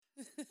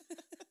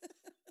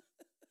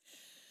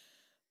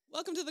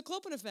Welcome to The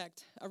Clopen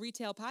Effect, a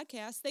retail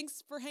podcast.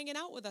 Thanks for hanging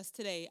out with us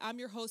today. I'm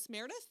your host,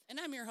 Meredith. And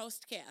I'm your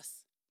host,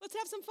 Cass. Let's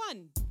have some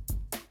fun.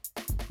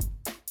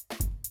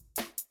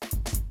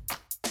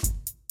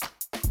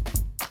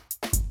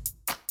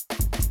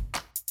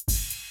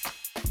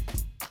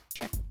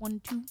 Check,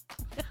 1, 2.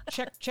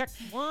 Check.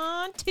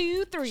 1,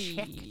 2,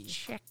 3.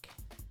 Check.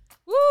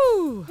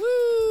 Woo!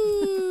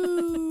 Woo!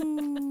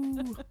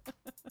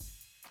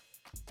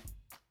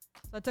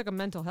 I took a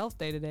mental health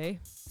day today.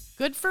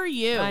 Good for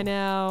you. I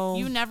know.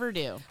 You never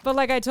do. But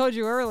like I told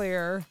you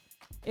earlier,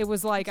 it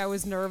was like I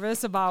was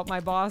nervous about my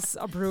boss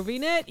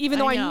approving it, even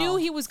though I knew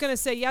he was going to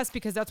say yes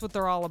because that's what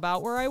they're all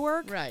about where I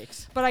work.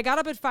 Right. But I got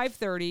up at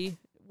 5:30.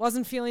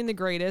 Wasn't feeling the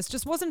greatest.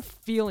 Just wasn't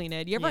feeling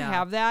it. You ever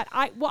have that?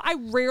 I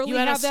rarely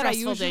have that. I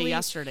usually day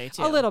yesterday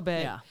too. A little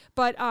bit. Yeah.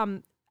 But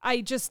I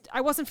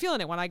wasn't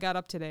feeling it when I got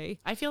up today.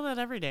 I feel that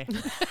every day.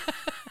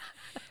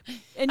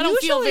 And I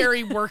don't feel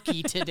very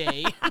worky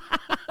today.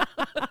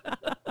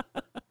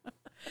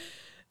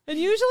 And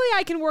usually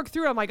I can work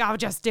through it. I'm like, I'll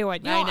just do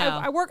it. I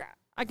know.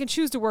 I can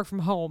choose to work from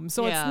home.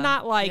 So it's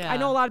not like, I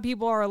know a lot of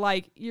people are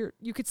like,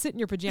 you could sit in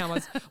your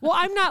pajamas. Well,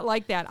 I'm not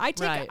like that.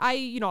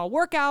 I'll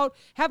work out,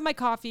 have my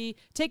coffee,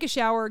 take a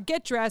shower,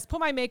 get dressed, put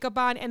my makeup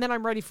on, and then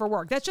I'm ready for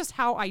work. That's just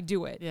how I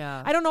do it.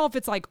 Yeah. I don't know if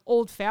it's like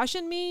old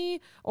fashioned me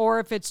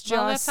or if it's just.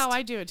 Well, that's how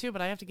I do it too,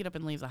 but I have to get up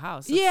and leave the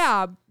house.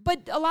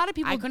 But a lot of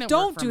people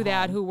don't do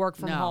that who work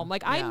from home.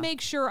 Like I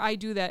make sure I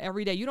do that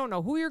every day. You don't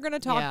know who you're going to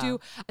talk to.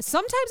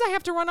 Sometimes I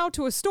have to run out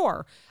to a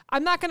store.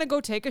 I'm not going to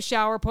go take a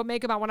shower, put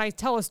makeup on when I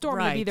tell a store I'm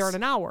going to be there in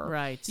an hour.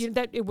 Right.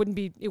 It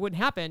wouldn't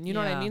happen. You know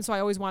what I mean? So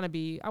I always want to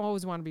be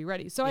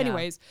ready. So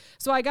anyways,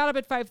 so I got up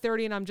at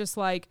 5:30 and I'm just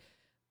like,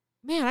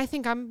 man, I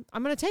think I'm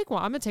going to take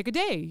one. I'm going to take a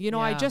day.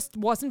 I just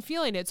wasn't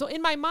feeling it. So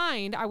in my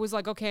mind, I was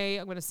like, okay,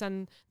 I'm going to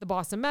send the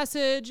boss a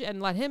message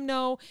and let him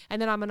know.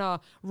 And then I'm going to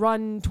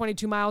run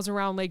 22 miles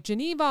around Lake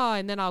Geneva.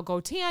 And then I'll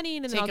go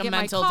tanning. And then I'll get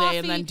my coffee. Take a mental day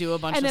and then do a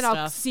bunch of stuff. And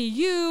then I'll see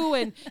you.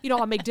 And,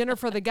 I'll make dinner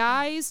for the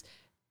guys.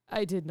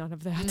 I did none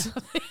of that.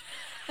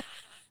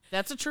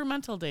 That's a true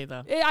mental day,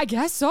 though. I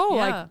guess so.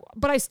 Yeah.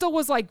 But I still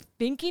was like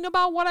thinking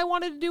about what I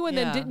wanted to do and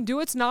then didn't do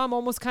it. So now I'm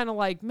almost kind of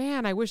like,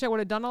 man, I wish I would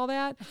have done all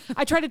that.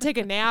 I tried to take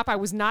a nap. I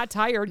was not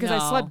tired because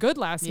I slept good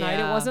last night.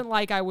 It wasn't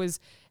like I was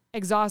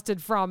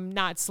exhausted from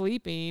not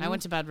sleeping. I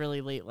went to bed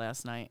really late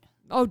last night.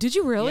 Oh, did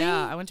you really?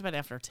 Yeah, I went to bed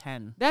after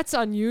 10. That's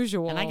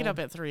unusual. And I get up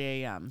at 3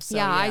 a.m. So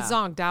I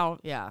zonked out.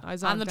 Yeah. I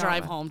zonked on the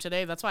drive home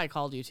today. That's why I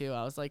called you, too.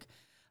 I was like,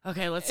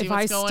 okay, let's see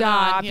what's going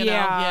on. You know?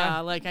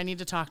 Yeah, like I need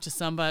to talk to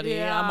somebody.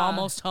 Yeah. I'm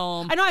almost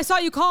home. I know. I saw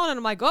you calling, and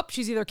I'm like, oh,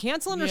 she's either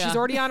canceling or she's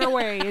already on her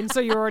way. And so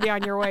you're already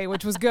on your way,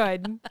 which was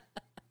good.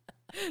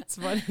 It's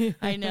funny.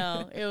 I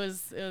know.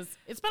 It's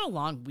been a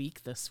long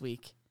week this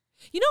week.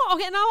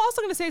 Okay, and I'm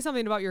also going to say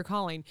something about your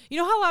calling. You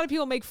know how a lot of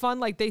people make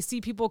fun, like they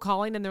see people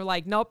calling and they're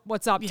like, nope,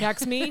 what's up,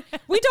 text me.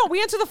 We don't.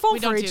 We answer the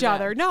phone for each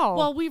other. No.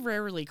 Well, we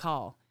rarely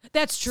call.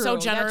 That's true. So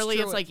generally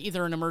it's like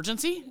either an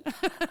emergency.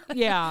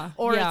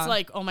 Or it's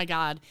like, oh my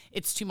God,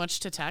 it's too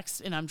much to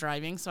text and I'm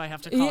driving, so I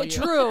have to call you.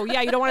 True.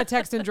 Yeah, you don't want to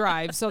text and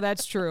drive, so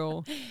that's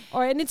true.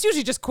 And it's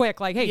usually just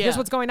quick, like, hey, here's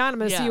what's going on. I'm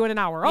going to see you in an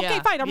hour.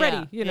 Okay, fine, I'm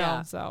ready.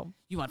 So.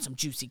 You want some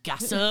juicy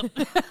gossip?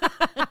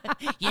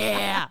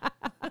 Yeah.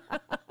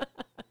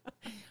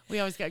 We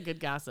always got good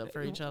gossip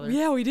for each other.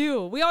 Yeah, we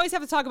do. We always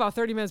have to talk about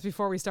 30 minutes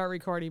before we start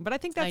recording, but I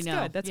think that's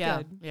good. That's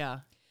good. Yeah.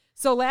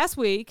 So last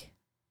week,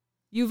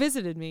 you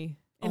visited me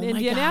in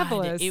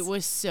Indianapolis. God. It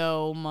was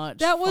so much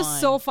That was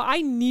so fun.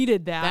 I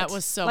needed that. That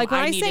was so like when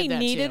I say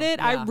needed it,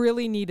 I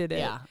really needed it.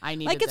 Yeah, I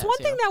needed Like it's one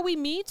thing that we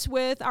meet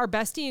with our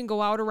bestie and go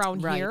out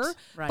around here,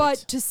 but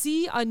to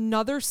see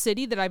another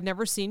city that I've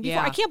never seen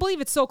before, I can't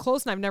believe it's so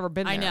close and I've never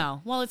been there. I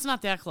know. Well, it's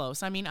not that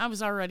close. I mean, I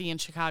was already in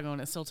Chicago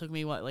and it still took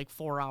me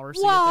 4 hours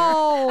to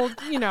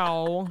get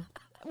there.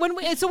 When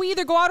we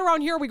either go out around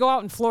here or we go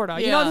out in Florida.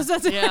 I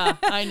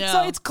know.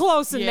 So it's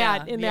close in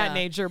that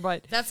nature,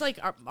 but that's like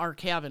our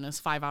cabin is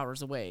 5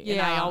 hours away. Yeah.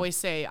 And I always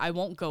say I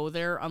won't go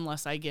there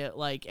unless I get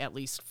at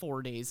least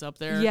 4 days up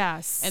there.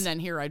 Yes. And then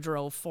here I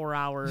drove 4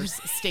 hours,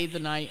 stayed the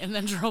night, and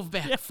then drove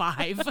back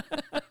 5.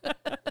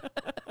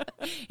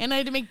 And I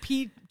had to make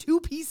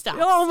 2 pee stops.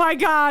 Oh my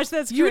gosh,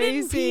 that's crazy. You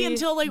didn't pee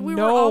until we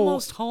were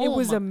almost home. It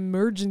was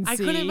emergency. I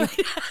couldn't.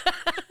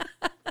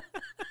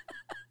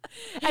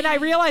 And I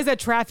realized that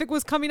traffic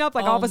was coming up.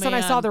 Like all of a sudden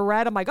I saw the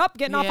red. I'm like,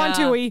 getting off on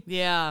Toohey.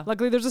 Yeah.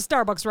 Luckily there's a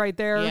Starbucks right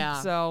there.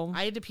 Yeah. So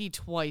I had to pee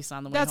twice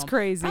on the way home. That's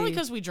crazy. Probably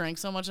because we drank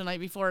so much the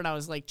night before and I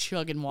was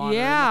chugging water.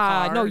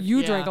 Yeah. In the car. No,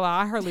 you drank a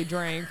lot. I hardly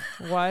drank.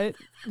 What?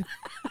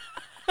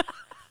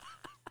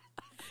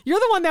 You're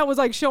the one that was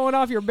showing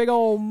off your big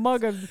old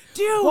mug of.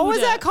 Dude. What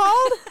was that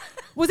called?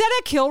 Was that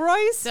at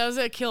Kilroy's? That was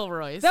at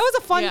Kilroy's. That was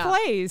a fun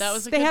place. That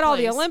was a They good had all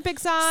place. the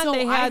Olympics on. So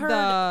they had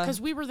because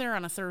we were there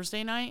on a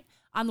Thursday night.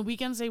 On the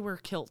weekends, they wear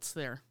kilts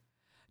there.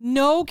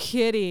 No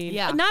kidding.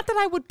 Yeah. Not that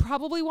I would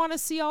probably want to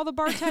see all the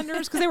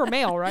bartenders because they were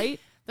male, right?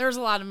 There's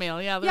a lot of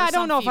male. Yeah. I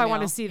don't know if I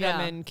want to see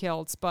them in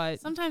kilts, but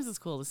sometimes it's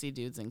cool to see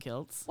dudes in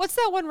kilts. What's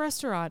that one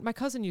restaurant? My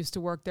cousin used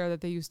to work there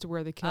that they used to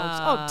wear the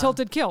kilts.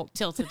 Tilted Kilt.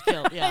 Tilted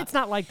Kilt. Yeah. It's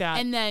not like that.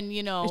 And then,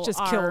 it's just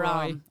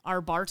Kilroy.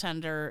 Our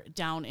bartender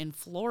down in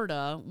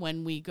Florida,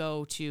 when we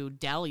go to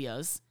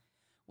Dahlia's,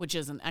 which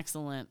is an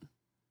excellent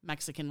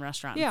Mexican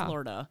restaurant in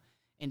Florida,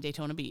 in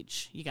Daytona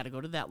Beach. You got to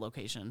go to that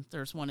location.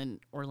 There's one in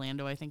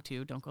Orlando, I think,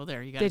 too. Don't go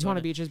there. You got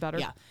Daytona Beach is better.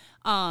 Yeah.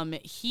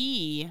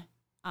 He,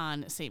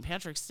 on St.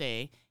 Patrick's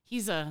Day,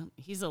 he's a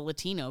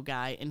Latino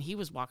guy, and he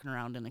was walking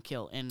around in a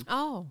kilt. And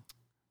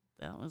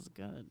that was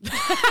good.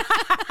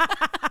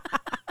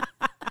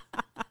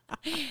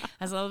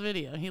 I saw the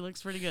video. He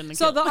looks pretty good in a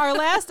kilt. Our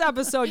last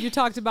episode, you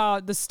talked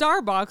about the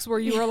Starbucks where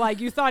you were like,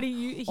 you thought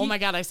he oh my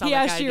God, I saw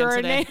that guy again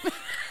today.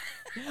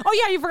 Oh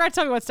yeah, you forgot to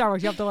tell me what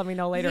Starbucks. You have to let me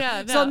know later.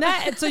 Yeah,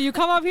 no. So you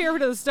come up here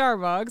to the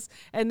Starbucks,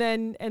 and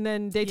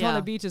then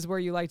Daytona Beach is where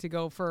you like to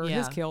go for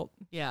his kilt.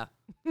 Yeah,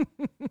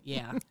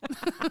 yeah.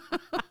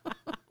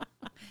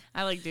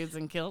 I like dudes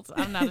in kilts.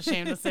 I'm not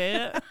ashamed to say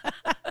it.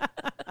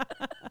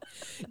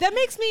 That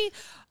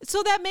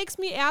makes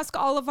me ask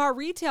all of our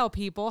retail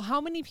people,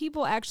 how many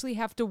people actually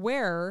have to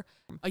wear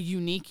a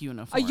unique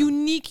uniform? Do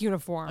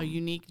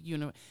you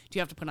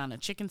have to put on a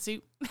chicken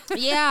suit?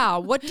 Yeah.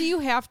 What do you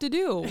have to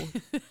do?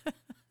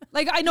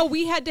 Like, I know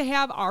we had to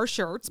have our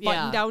shirts,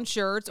 button-down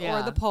shirts,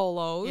 or the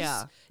polos.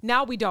 Yeah.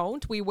 Now we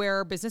don't. We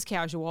wear business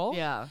casual.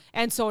 Yeah.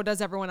 And so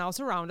does everyone else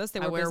around us. They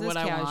wear business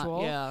casual. I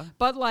want. Yeah.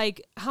 But,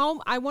 like,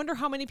 I wonder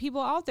how many people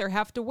out there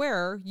have to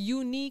wear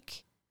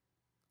unique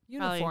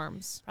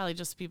uniforms. Probably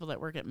just people that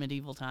work at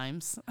Medieval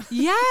Times.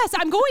 Yes,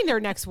 I'm going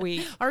there next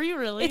week. Are you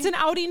really? It's an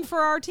outing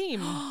for our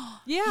team.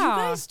 Yeah. You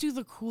guys do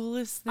the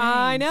coolest things.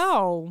 I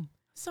know.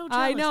 So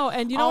jealous. I know.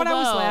 And you know what I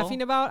was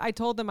laughing about? I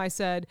told them, I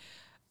said,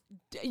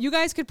 you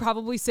guys could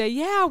probably say,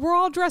 yeah, we're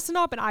all dressing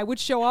up. And I would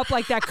show up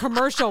like that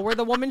commercial where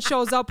the woman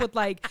shows up with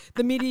like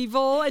the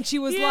medieval and she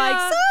was like,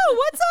 so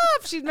what's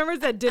up? She remembers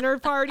that dinner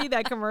party,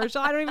 that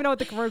commercial. I don't even know what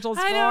the commercial's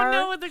for. I don't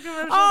know what the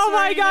commercial's for. Oh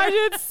my gosh,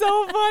 it's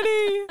so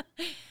funny.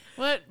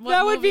 What that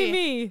movie, would be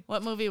me.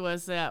 What movie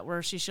was that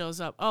where she shows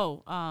up?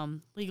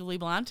 Legally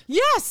Blonde?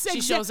 Yes.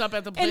 She shows up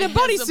at the in a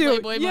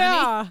bodysuit.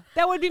 Yeah.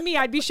 That would be me.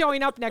 I'd be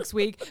showing up next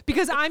week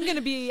because I'm going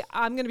to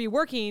be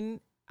working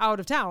out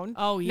of town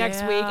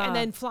next week and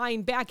then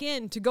flying back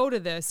in to go to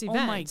this event.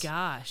 Oh my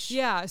gosh.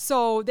 Yeah.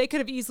 So they could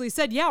have easily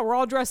said, yeah, we're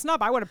all dressing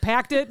up. I would have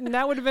packed it and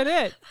that would have been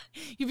it.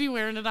 You'd be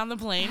wearing it on the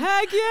plane.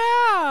 Heck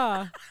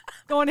yeah.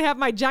 Going to have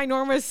my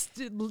ginormous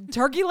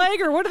turkey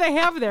leg, or what do they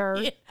have there?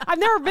 Yeah. I've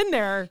never been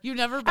there. You've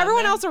never been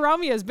Everyone there? Else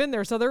around me has been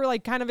there. So they're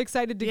like kind of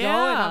excited to go. And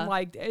I'm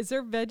like, is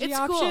there veggie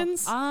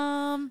options?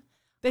 Cool.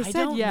 They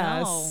said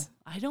yes. Know.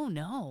 I don't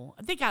know.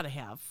 They got to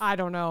have. I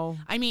don't know.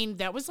 I mean,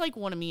 that was like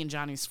one of me and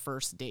Johnny's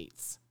first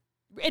dates.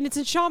 And it's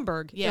in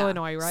Schaumburg,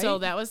 Illinois, right? So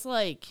that was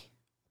like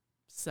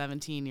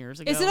 17 years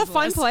ago. Is it a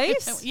fun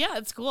place? Yeah,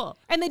 it's cool.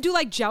 And they do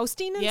like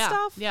jousting and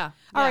stuff? Yeah.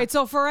 All right.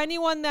 So for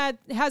anyone that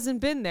hasn't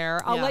been there,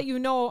 I'll let you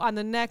know on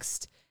the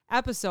next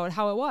episode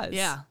how it was.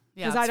 Yeah.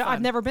 Because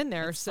I've never been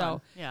there. It's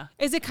fun. Yeah.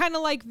 Is it kind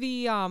of like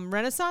the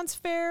Renaissance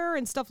Fair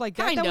and stuff like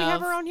that we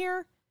have around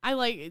here? I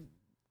like it.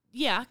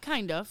 Yeah,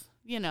 kind of.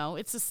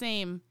 It's the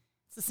same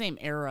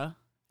era.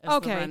 As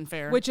the Ren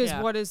Fair. Which is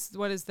what is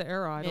the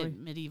era?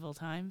 Medieval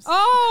Times.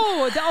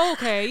 Oh,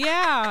 okay,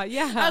 yeah.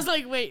 I was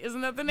like, wait,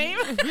 isn't that the name?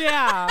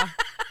 Yeah.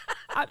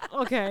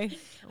 Okay.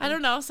 I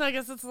don't know. So I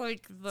guess it's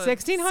like the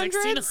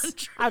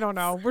 1600s. I don't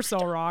know. We're so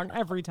wrong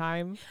every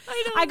time.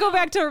 I go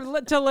back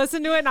to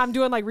listen to it, and I'm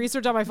doing like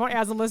research on my phone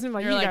as I'm listening.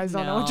 Like, you guys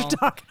don't know what you're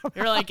talking about.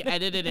 You're like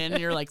edited in.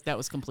 And you're like, that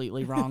was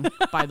completely wrong.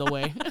 By the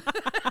way,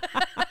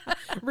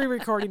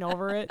 re-recording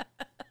over it.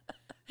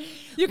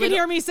 You can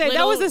hear me say,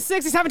 that was the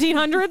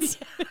 1700s.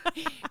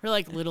 You're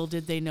like, little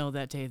did they know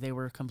that day they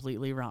were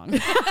completely wrong.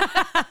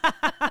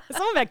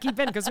 Some of that keep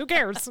in because who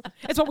cares?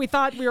 It's what we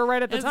thought we were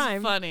right at the time.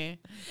 It's funny.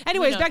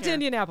 Anyways, back to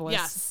Indianapolis.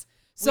 Yes.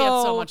 We had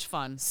so much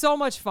fun. So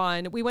much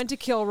fun. We went to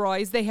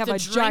Kilroy's. They have a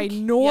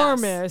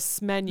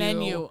ginormous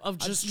menu of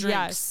just drinks.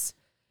 Yes.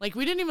 Like,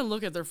 we didn't even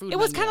look at their food. It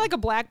was kind of like a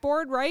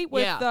blackboard, right?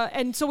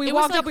 And so we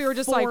walked up, we were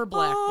just like,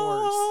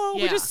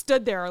 blackboards. We just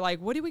stood there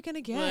like, what are we going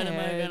to get? What am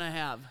I going to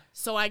have?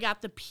 So I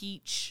got the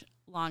peach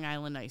Long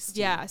Island iced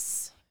tea.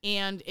 Yes.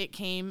 And it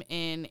came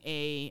in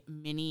a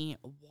mini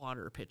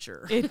water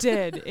pitcher. It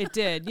did.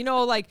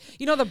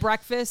 The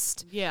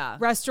breakfast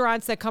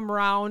restaurants that come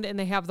around and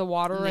they have the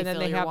water and then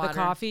they have the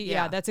coffee.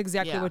 Yeah, that's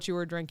exactly what you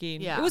were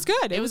drinking. Yeah. It was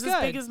good. It was good.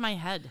 As big as my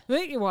head.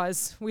 It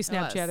was. We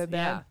Snapchatted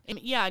that. And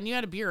you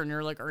had a beer and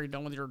you're like, are you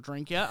done with your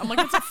drink yet? I'm like,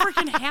 it's a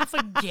freaking half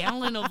a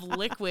gallon of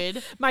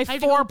liquid. My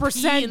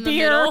 4%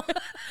 beer.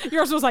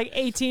 Yours was like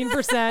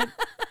 18%.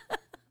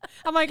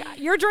 I'm like,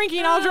 you're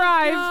drinking, I'll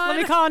drive. God. Let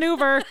me call an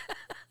Uber.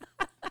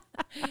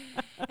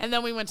 And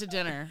then we went to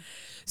dinner.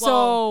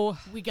 So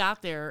we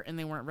got there and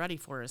they weren't ready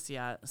for us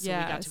yet. So we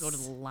got to go to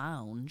the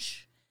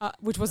lounge.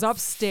 Which was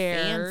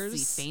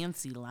upstairs.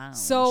 Fancy lounge.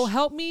 So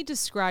help me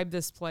describe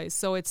this place.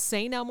 So it's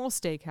St. Elmo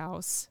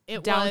Steakhouse,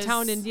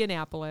 downtown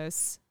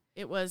Indianapolis.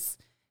 It was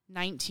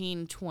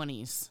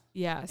 1920s.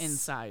 Yes.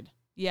 Inside.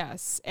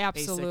 Yes,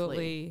 absolutely.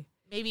 Basically.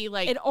 Maybe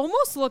like it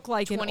almost looked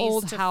like an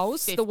old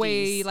house, 50s. The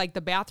way like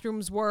the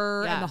bathrooms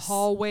were and the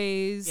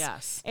hallways.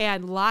 Yes.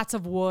 And lots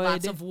of wood.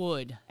 Lots of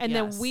wood. And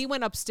then we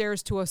went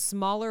upstairs to a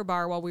smaller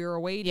bar while we were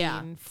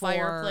waiting for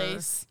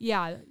fireplace.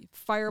 Yeah.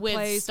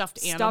 Fireplace. With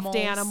stuffed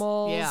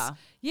animals.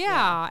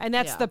 Yeah. And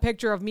that's the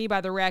picture of me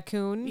by the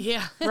raccoon.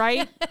 Yeah.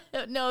 Right?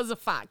 No, it's a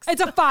fox.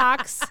 It's a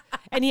fox.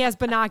 And he has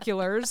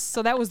binoculars.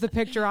 So that was the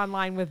picture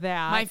online with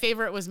that. My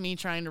favorite was me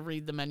trying to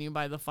read the menu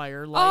by the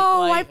firelight.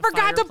 Oh, I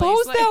forgot to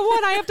post that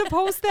one. I have to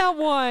post that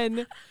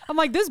one. I'm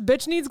like, this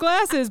bitch needs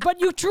glasses, but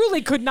you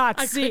truly could not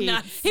see. Could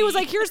not see. He was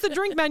like, here's the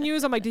drink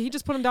menus. I'm like, did he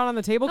just put them down on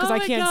the table? Because I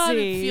can't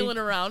see. I'm feeling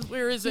around.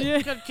 Where is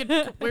it?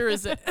 Yeah. Where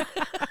is it?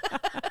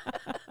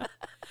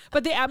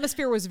 But the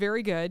atmosphere was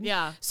very good.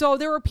 Yeah. So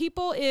there were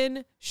people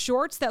in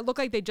shorts that looked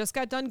like they just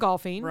got done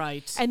golfing.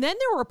 Right. And then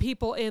there were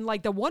people in,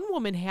 like, the one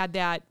woman had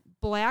that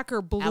black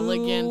or blue.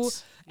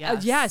 Elegant.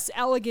 Yes.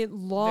 Elegant,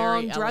 long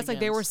Very dress. elegant. Like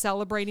they were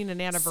celebrating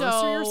an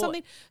anniversary or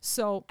something.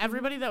 So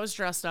everybody that was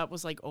dressed up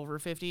was like over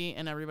 50,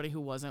 and everybody who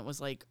wasn't was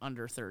like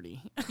under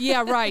 30.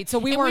 Yeah, right. So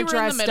we weren't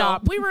dressed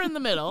up. We were in the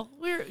middle.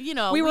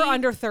 We were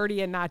under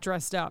 30 and not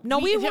dressed up. No,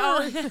 we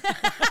were.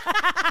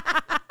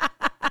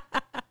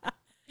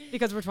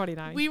 Because we're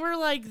 29. We were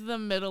like the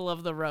middle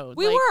of the road.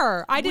 We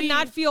were. I did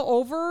not feel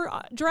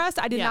overdressed.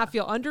 I did not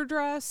feel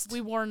underdressed. We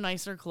wore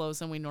nicer clothes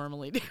than we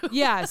normally do.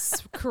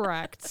 Yes,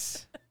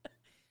 correct.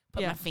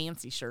 Put my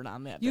fancy shirt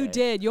on that You day.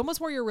 did. You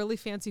almost wore your really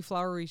fancy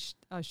flowery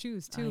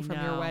shoes, too,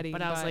 from your wedding.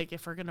 But I was like,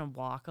 if we're going to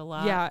walk a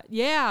lot.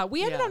 Yeah.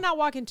 We ended up not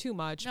walking too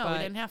much. No, we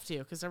didn't have to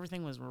because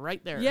everything was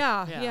right there.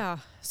 Yeah.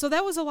 So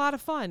that was a lot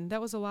of fun.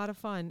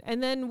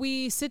 And then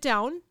we sit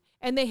down.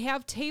 And they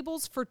have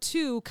tables for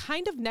two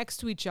kind of next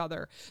to each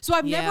other. So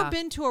I've never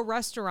been to a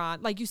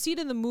restaurant. Like you see it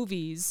in the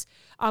movies.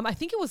 I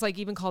think it was like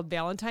even called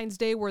Valentine's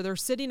Day where they're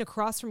sitting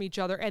across from each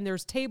other and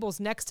there's tables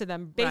next to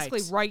them,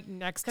 basically right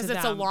next to them.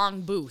 Because it's a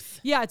long booth.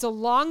 Yeah, it's a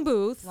long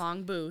booth.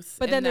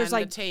 But then there's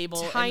like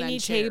table tiny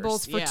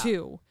tables for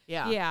two.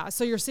 Yeah.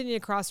 So you're sitting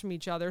across from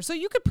each other. So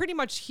you could pretty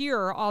much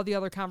hear all the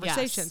other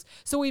conversations.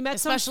 Yes. So we met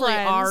some friends. Especially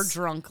our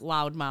drunk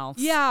loudmouths.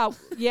 Yeah.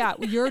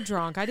 You're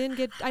drunk. I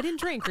didn't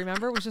drink,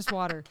 remember? It was just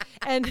water.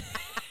 And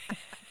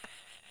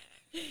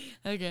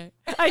okay.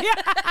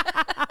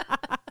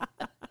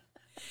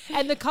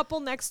 And the couple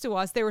next to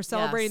us, they were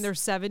celebrating their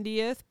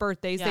 70th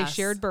birthdays. They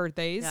shared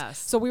birthdays. Yes.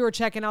 So we were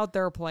checking out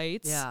their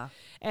plates. Yeah.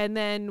 And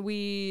then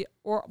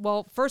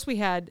first we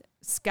had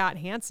Scott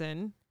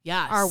Hansen.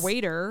 Yes. Our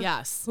waiter.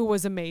 Yes. Who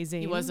was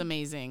amazing. He was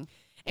amazing.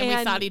 And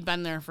we thought he'd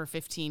been there for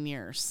 15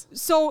 years.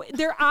 So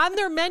they're on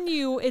their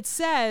menu, it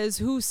says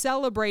who's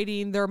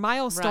celebrating their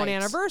milestone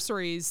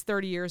anniversaries,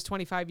 30 years,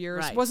 25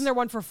 years. Right. Wasn't there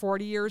one for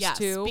 40 years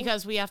too?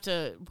 Because we have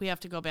to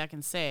go back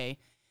and say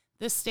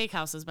this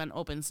steakhouse has been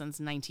open since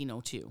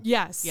 1902.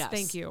 Yes.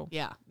 Thank you.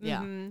 Yeah.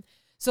 Mm-hmm.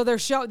 So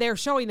they're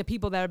showing the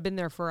people that have been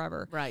there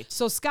forever. Right.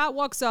 So Scott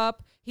walks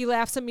up. He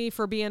laughs at me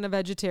for being a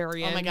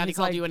vegetarian. Oh my God, he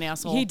called you an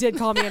asshole. He did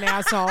call me an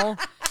asshole.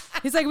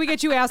 He's like, we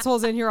get you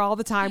assholes in here all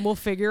the time. We'll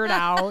figure it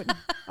out.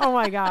 Oh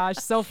my gosh,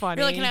 so funny.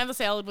 You're like, can I have the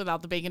salad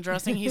without the bacon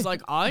dressing? He's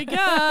like, I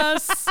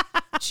guess.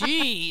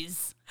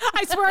 Jeez.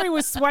 I swear he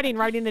was sweating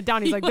writing it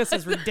down. He's like, this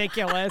is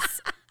ridiculous.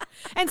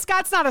 And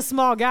Scott's not a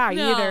small guy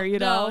either, you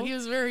know? No, he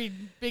was very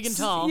big and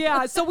tall.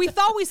 Yeah, so we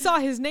thought we saw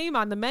his name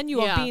on the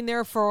menu of being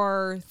there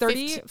for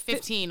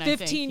 15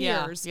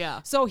 years.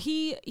 Yeah. So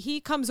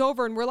he comes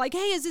over and we're like,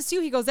 hey, is this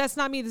you? He goes, that's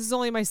not me. This is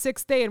only my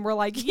 6th day. And we're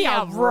like,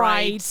 yeah,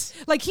 right.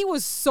 Like he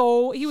was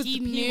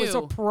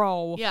a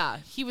pro. Yeah,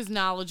 he was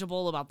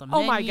knowledgeable about the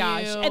menu. Oh my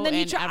gosh. And then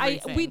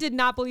we did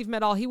not believe him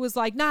at all. He was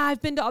like, nah,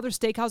 I've been to other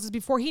steakhouses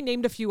before. He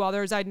named a few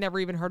others. I'd never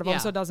even heard of them,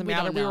 so it doesn't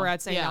matter. We were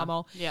at St.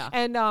 Elmo. Yeah.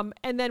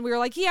 And then we were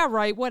like, yeah,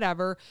 right,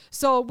 whatever.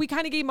 So we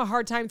kind of gave him a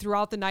hard time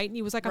throughout the night, and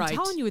he was like, I'm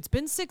telling you, it's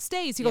been 6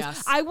 days. He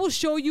goes, I will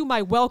show you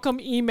my welcome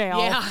email.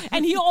 Yeah.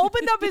 And he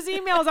opened up his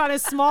emails on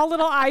his small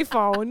little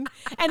iPhone,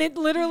 and it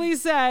literally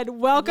said,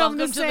 welcome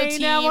to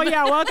St. Elmo.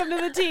 Yeah, welcome to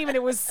the team. And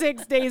it was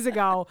 6 days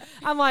ago.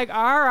 I'm like,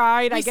 all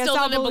right, I guess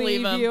I'll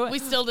believe you. We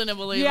still didn't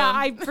believe him. Yeah,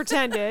 I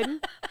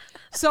pretended.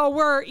 So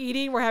we're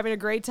eating, we're having a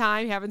great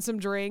time, having some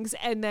drinks,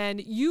 and then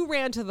you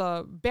ran to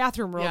the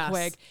bathroom real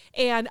quick,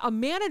 and a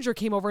manager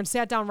came over and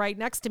sat down right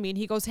next to me, and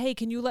he goes, hey,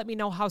 can you let me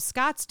know how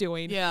Scott's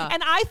doing? Yeah.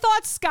 And I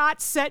thought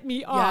Scott set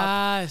me up.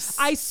 Yes.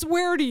 I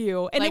swear to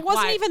you. And it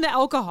wasn't even the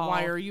alcohol.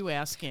 Why are you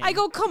asking? I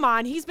go, come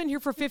on, he's been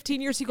here for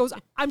 15 years. He goes,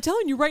 I'm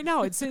telling you right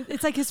now, it's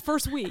like his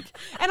first week.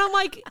 And I'm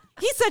like,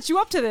 he set you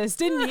up to this,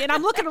 didn't he? And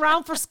I'm looking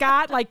around for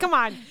Scott, like, come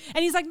on.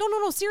 And he's like,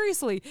 no,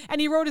 seriously. And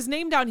he wrote his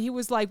name down. He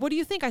was like, what do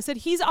you think? I said,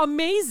 he's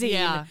amazing.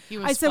 Yeah, he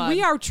was I said, fun.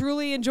 We are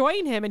truly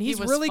enjoying him, and he's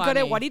really good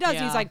at what he does.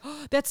 Yeah. He's like,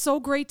 that's so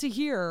great to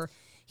hear.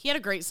 He had a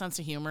great sense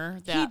of humor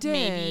that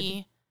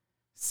maybe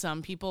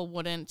Some people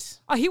wouldn't.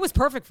 He was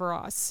perfect for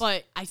us.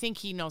 But I think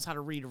he knows how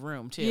to read a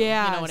room, too.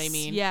 Yes, you know what I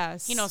mean?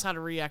 Yes. He knows how to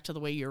react to the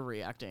way you're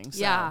reacting.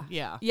 So, yeah.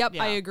 Yeah. Yep,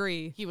 yeah. I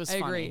agree. He was I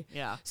funny. agree.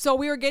 Yeah. So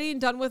we were getting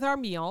done with our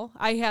meal.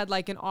 I had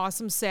like an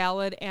awesome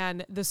salad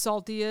and the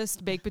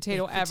saltiest baked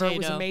potato ever. It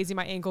was amazing.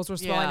 My ankles were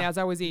swelling as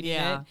I was eating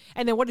it.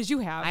 And then what did you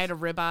have? I had a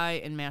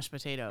ribeye and mashed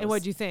potatoes. And what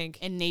did you think?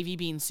 And navy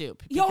bean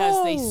soup.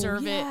 Because they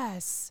serve it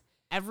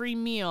every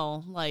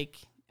meal, like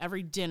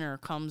every dinner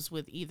comes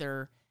with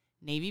either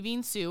navy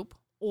bean soup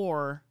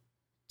or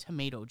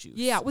tomato juice.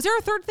 Yeah. Was there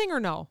a third thing or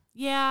no?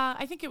 Yeah,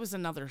 I think it was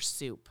another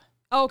soup.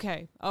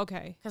 Okay.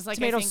 Because like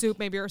tomato soup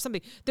maybe or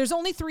something. There's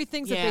only 3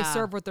 things that they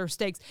serve with their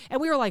steaks,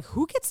 and we were like,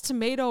 "Who gets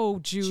tomato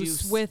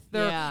juice with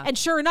their?" Yeah. And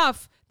sure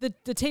enough,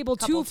 the table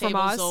 2 from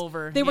us,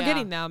 they were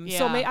getting them. Yeah.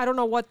 So I don't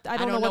know what I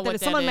don't know what that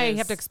is. Someone may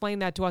have to explain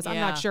that to us. Yeah. I'm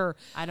not sure.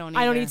 I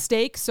don't eat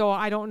steak, so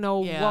I don't know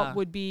what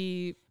would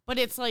be. But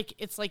it's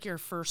like your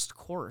first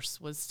course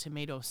was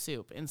tomato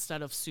soup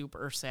instead of soup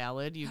or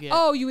salad. You get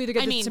you either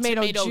get the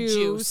tomato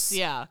juice,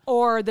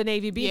 or the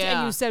navy beans.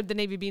 And you said the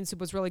navy bean soup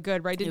was really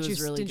good, right? Didn't you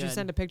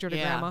send a picture to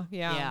Grandma?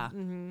 Yeah. Yeah.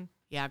 Mm-hmm.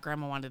 Yeah,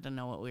 Grandma wanted to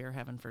know what we were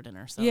having for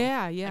dinner, so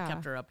I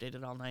kept her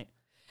updated all night.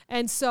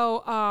 And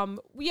so,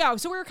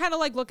 so we were kind of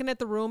like looking at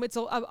the room. It's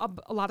a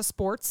lot of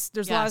sports.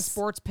 There's a lot of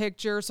sports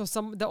pictures.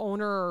 So the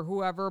owner or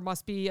whoever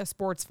must be a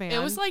sports fan.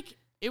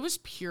 It was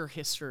pure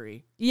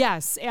history.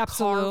 Yes,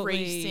 absolutely. Car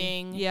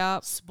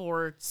racing,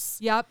 sports.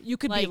 Yep, you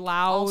could be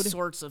loud. All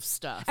sorts of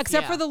stuff.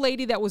 Except for the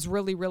lady that was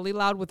really, really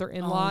loud with her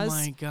in-laws. Oh,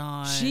 my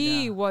God.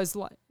 She was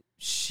like...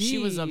 She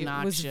was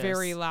obnoxious. Was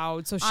very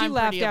loud. So she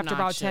left after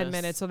about 10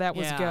 minutes, so that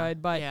was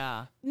good.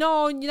 But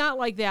no, not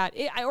like that.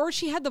 Or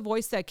she had the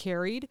voice that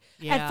carried.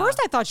 Yeah. At first,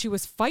 I thought she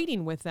was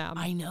fighting with them.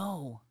 I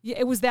know. Yeah,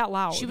 it was that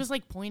loud. She was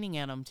like pointing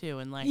at them too,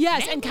 and like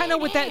and kind of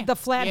with the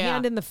flat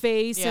hand in the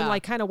face and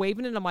like kind of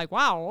waving. And I'm like,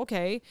 wow,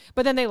 okay.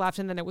 But then they left,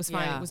 and then it was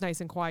fine. It was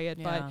nice and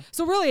quiet. But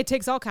so really, it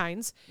takes all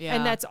kinds,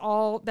 and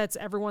that's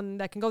everyone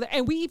that can go there.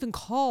 And we even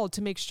called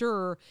to make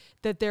sure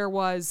that there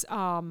was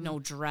no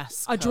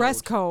dress code. A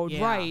dress code,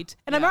 right?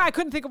 And I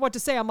couldn't think of what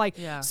to say. I'm like,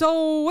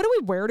 so what do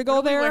we wear to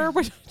go there?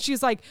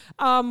 She's like,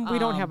 we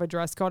don't have a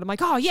dress code. I'm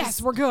like, oh,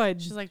 yes, we're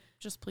good. She's like,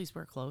 just please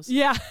wear clothes.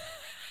 Yeah.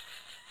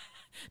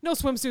 No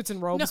swimsuits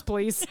and robes,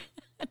 please.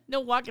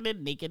 No walking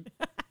in naked.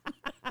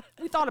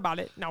 We thought about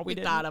it. No, we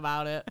didn't. Thought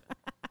about it.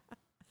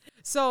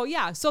 So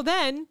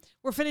then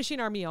we're finishing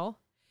our meal,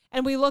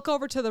 and we look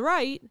over to the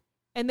right,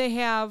 and they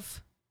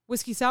have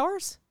whiskey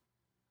sours?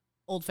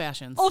 Old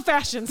fashions.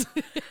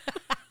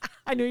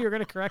 I knew you were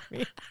going to correct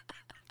me.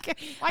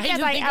 Why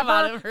can't I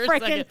ever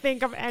freaking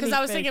think of anything? Because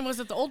I was thinking, was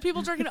it the old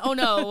people drinking? Oh,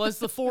 no, it was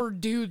the 4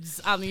 dudes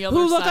on the other side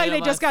who looked like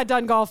they just got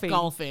done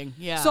golfing.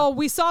 Yeah. So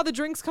we saw the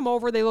drinks come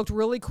over. They looked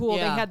really cool.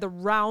 Yeah. They had the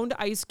round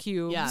ice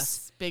cubes.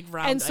 Yes, big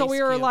round And so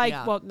we were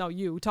like, well, no,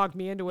 you talked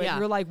me into it. Yeah.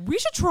 You were like, we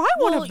should try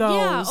one of those.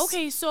 Yeah,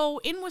 okay, so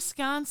in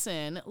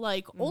Wisconsin,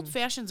 like, old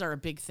fashions are a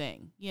big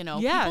thing. You know,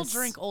 people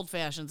drink old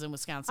fashions in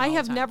Wisconsin I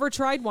have never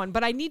tried one,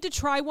 but I need to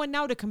try one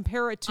now to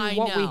compare it to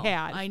what we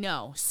had. I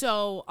know.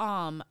 So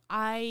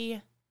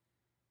I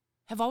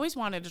have always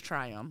wanted to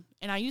try them,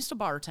 and I used to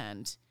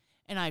bartend,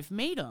 and I've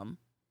made them,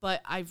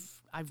 but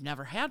I've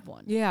never had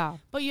one. Yeah.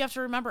 But you have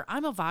to remember,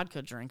 I'm a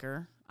vodka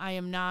drinker. I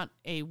am not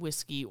a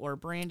whiskey or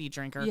brandy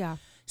drinker. Yeah.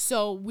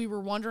 So we were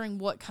wondering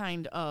what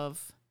kind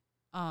of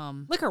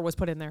liquor was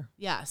put in there.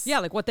 Yes. Yeah,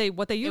 like what they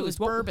used. It was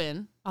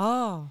bourbon.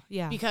 Oh,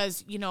 yeah.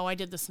 Because, I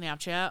did the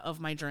Snapchat of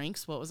my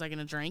drinks. What was I going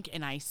to drink?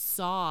 And I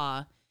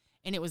saw,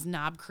 and it was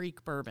Knob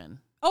Creek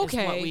bourbon.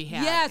 Okay. What we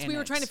had yes, we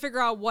were trying to figure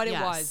out what it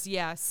was.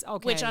 Yes.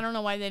 Okay. Which I don't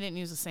know why they didn't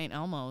use the St.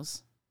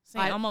 Elmo's.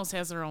 St. Elmo's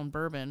has their own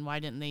bourbon. Why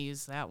didn't they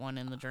use that one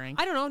in the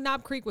drink? I don't know.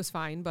 Knob Creek was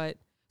fine, but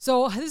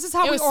so this is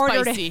how we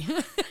ordered spicy.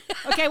 It.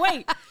 Okay,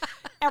 wait.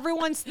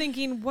 Everyone's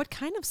thinking, what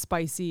kind of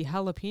spicy?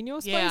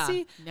 Jalapeno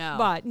spicy? Yeah, no.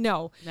 But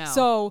no.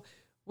 So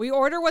we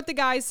order what the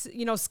guys,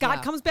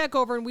 Scott comes back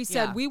over and we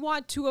said, we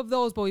want 2 of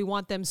those, but we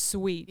want them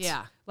sweet.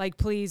 Yeah. Like,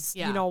 please,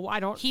 I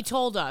don't. He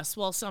told us,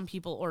 well, some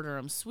people order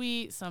them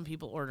sweet, some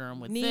people order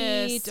them with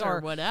this or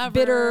whatever.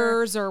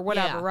 Bitters or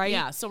whatever, right?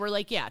 Yeah. So we're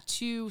like,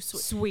 2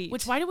 sweet.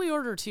 Which, why did we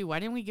order 2? Why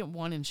didn't we get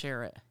 1 and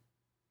share it?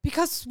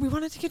 Because we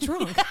wanted to get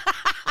drunk.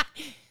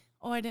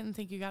 Oh, I didn't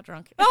think you got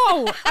drunk.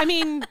 Oh, I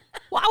mean, I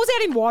was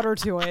adding water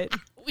to it.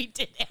 We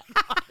did add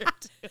water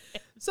to it.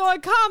 So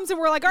it comes and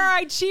we're like, all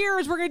right,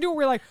 cheers. We're going to do it.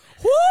 We're like,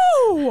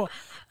 whoo,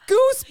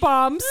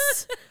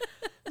 goosebumps.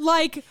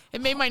 Like.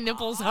 It made my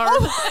nipples hard.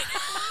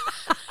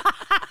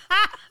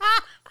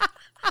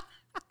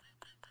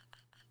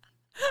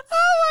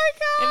 Oh my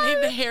God. It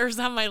made the hairs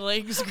on my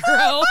legs grow.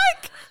 Oh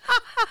my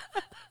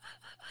God.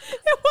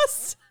 It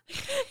was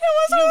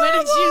What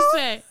did you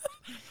say?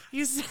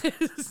 You said.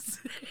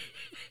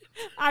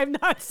 I'm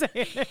not saying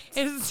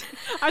it.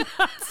 I'm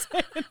not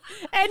saying it.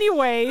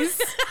 Anyways.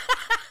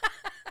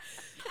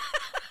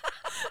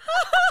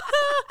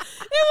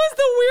 It was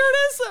the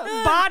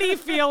weirdest body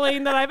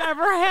feeling that I've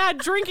ever had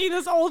drinking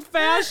this old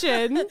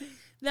fashioned.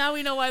 Now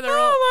we know why they're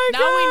Oh my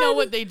God. Now we know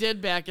what they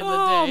did back in the day.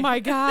 Oh my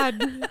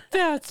God.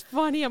 That's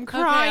funny. I'm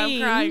crying. Okay,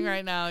 I'm crying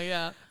right now,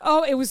 yeah.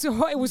 Oh, it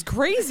was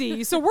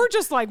crazy. So we're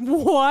just like,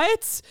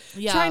 what?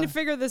 Yeah. Trying to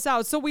figure this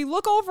out. So we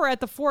look over at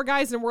the four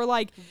guys and we're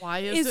like, why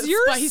is it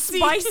yours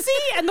spicy?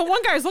 And the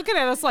one guy's looking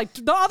at us like,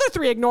 the other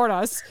three ignored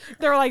us.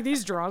 They're like,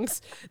 these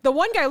drunks. The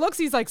one guy looks,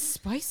 he's like,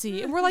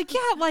 spicy. And we're like, yeah,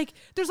 like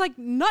there's like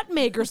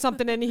nutmeg or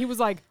something. And he was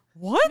like,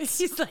 what?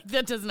 He's like,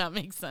 that does not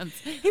make sense.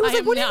 He was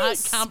like, what do you mean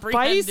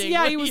spice?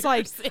 Yeah, he was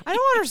like, saying. I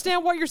don't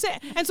understand what you're saying.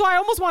 And so I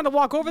almost wanted to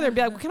walk over there and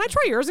be like, well, can I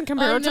try yours and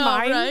compare it to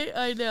mine? Right?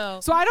 I know.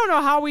 So I don't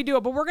know how we do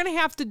it, but we're going to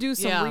have to do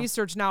some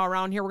research now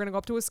around here. We're going to go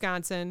up to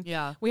Wisconsin.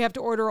 Yeah. We have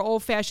to order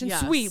old-fashioned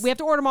sweet. We have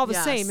to order them all the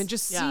same and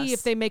just see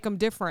if they make them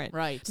different.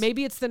 Right.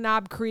 Maybe it's the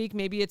Knob Creek.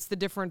 Maybe it's the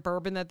different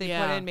bourbon that they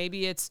put in.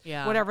 Maybe it's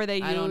whatever they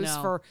use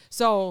for.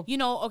 So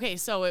okay,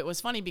 so it was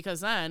funny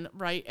because then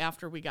right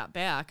after we got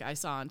back, I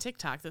saw on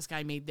TikTok this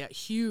guy made that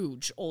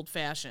huge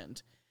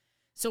old-fashioned.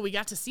 So we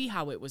got to see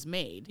how it was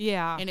made.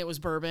 Yeah. And it was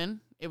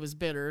bourbon. It was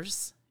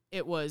bitters.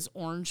 It was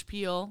orange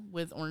peel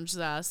with orange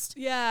zest.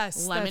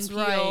 Yes, lemon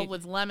peel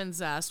with lemon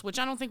zest, which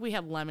I don't think we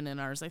had lemon in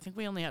ours. I think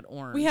we only had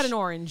orange. We had an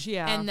orange,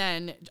 yeah. And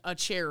then a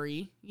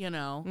cherry,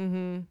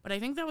 Mm-hmm. But I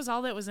think that was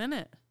all that was in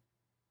it.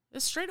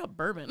 It's straight up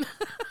bourbon.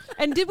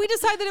 And did we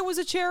decide that it was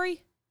a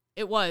cherry?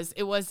 It was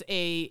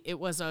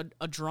a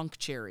drunk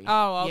cherry.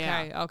 Oh,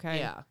 okay, yeah. Okay.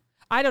 Yeah.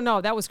 I don't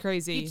know. That was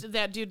crazy.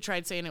 That dude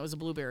tried saying it was a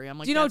blueberry. I'm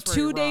like, do you know,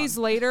 2 days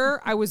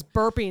later, I was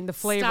burping the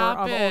flavor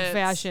of old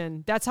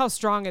fashioned. That's how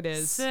strong it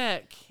is.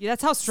 Sick. Yeah,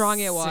 that's how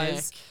strong it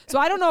was. So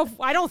I don't know.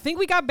 I don't think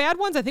we got bad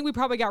ones. I think we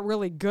probably got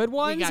really good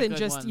ones. We got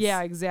good ones.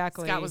 Yeah,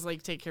 exactly. Scott was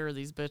like, take care of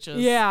these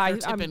bitches. Yeah. They're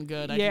tipping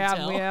good. Yeah, I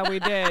can tell. Yeah, we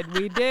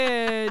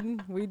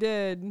did. We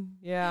did.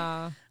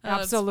 Yeah.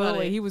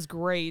 Absolutely. He was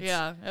great.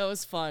 Yeah, it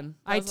was fun.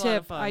 I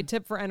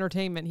tip for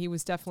entertainment. He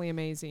was definitely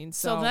amazing.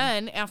 So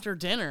then after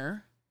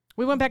dinner,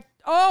 we went back.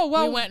 Oh,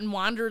 well. We went and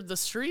wandered the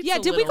streets. Yeah,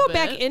 did we go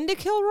back into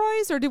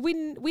Kilroy's or did we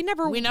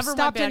never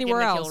stopped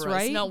anywhere else,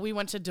 right? No, we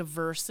went to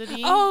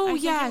Diversity. Oh,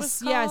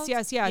 yes.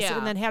 Yeah.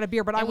 And then had a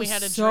beer, but I was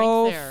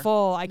so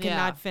full. I could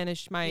not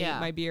finish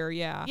my beer.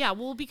 Yeah. Yeah,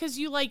 well, because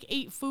you like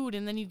ate food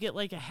and then you get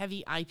like a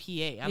heavy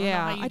IPA. I don't know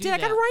how you do that.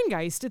 I got a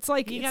Rheingeist. It's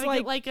like you gotta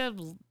get like a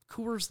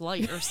Coors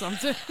Light or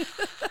something.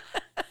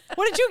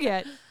 What did you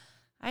get?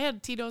 I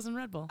had Tito's and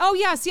Red Bull. Oh,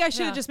 yeah. See, I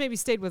should have just maybe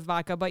stayed with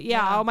vodka. But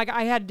oh my God,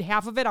 I had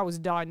half of it. I was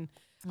done.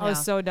 I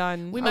was so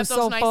done. We met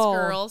those nice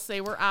girls.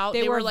 They were out.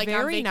 They were like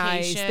very on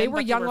vacation. Nice. They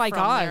were young like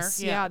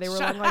us. Yeah, they were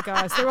young like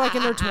us. They were like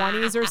in their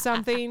 20s or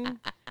something.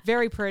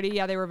 Very pretty.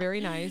 Yeah, they were very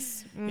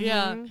nice. Mm-hmm.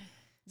 Yeah.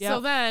 Yep. So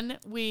then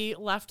we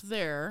left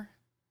there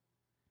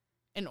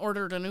and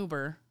ordered an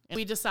Uber. And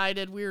we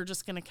decided we were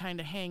just going to kind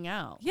of hang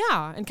out.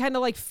 Yeah, and kind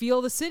of like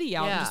feel the city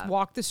out and just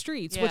walk the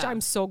streets, which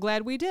I'm so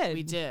glad we did.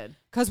 We did.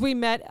 Because we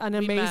met an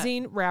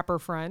amazing rapper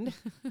friend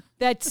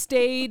that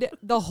stayed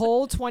the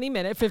whole 15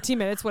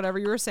 minutes, whatever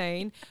you were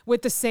saying,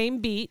 with the same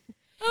beat.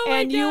 Oh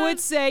and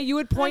you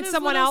would point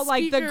someone out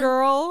like the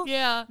girl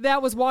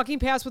that was walking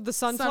past with the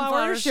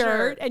sunflower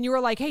shirt. And you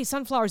were like, hey,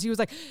 sunflowers. He was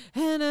like,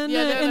 in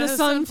a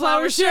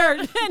sunflower shirt.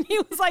 And he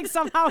was like,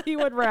 somehow he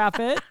would rap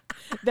it.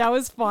 That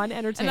was fun,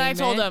 entertainment. And I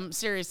told him,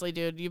 seriously,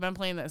 dude, you've been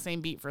playing that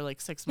same beat for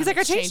like 6 minutes.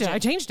 He's like, I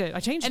changed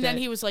it. And then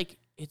he was like,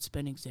 it's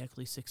been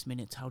exactly 6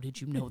 minutes. How did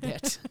you know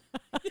that?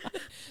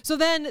 So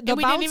then the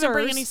we bouncers didn't even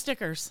bring any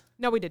stickers.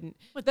 No, we didn't.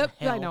 What the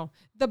hell? I know.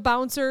 The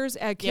bouncers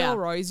at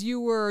Kilroy's, you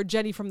were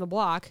Jenny from the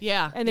block.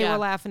 Yeah. And they were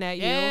laughing at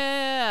you.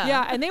 Yeah.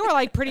 Yeah. And they were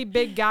like pretty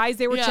big guys.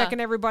 They were checking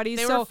everybody.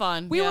 They were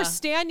fun. We were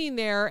standing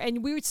there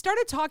and we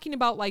started talking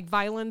about like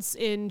violence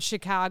in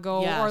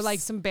Chicago or like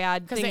some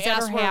bad things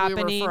that are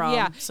happening. We were from,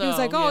 yeah. So, he was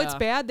like, it's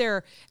bad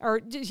there.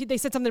 Or they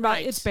said something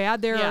about it's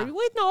bad there. Yeah.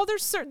 Wait, no,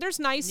 there's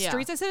nice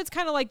streets. I said, it's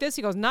kind of like this.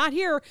 He goes, not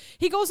here.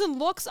 He goes and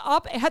looks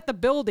up at the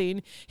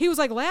building. He was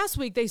like, last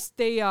week they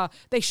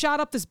shot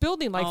up this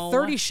building like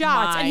 30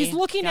 shots. And he's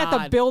looking at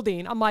the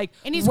building. I'm like,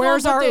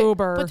 where's our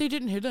Uber? But they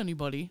didn't hit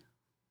anybody.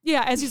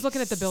 Yeah, as he's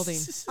looking at the building.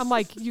 I'm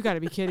like, you got to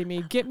be kidding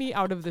me. Get me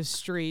out of the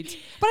street.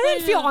 But I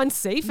didn't feel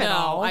unsafe at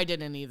all. No, I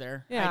didn't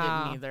either. Yeah. I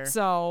didn't either.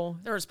 So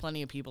there was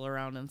plenty of people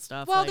around and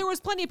stuff. Well, there was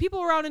plenty of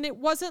people around and it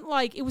wasn't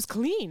like, it was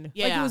clean.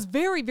 Yeah. Like it was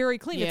very, very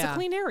clean. Yeah. It's a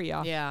clean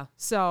area. Yeah.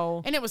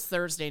 So. And it was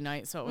Thursday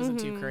night, so it wasn't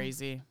too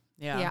crazy.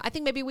 Yeah. Yeah, I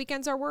think maybe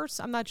weekends are worse.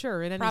 I'm not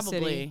sure in any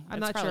city. I'm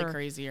not probably sure.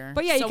 Crazier.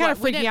 But yeah, you kind of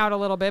freaked me out a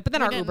little bit. But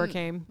then our Uber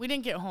came. We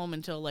didn't get home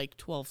until like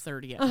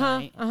 12:30 at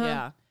night.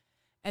 Yeah,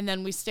 and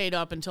then we stayed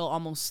up until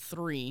almost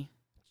 3,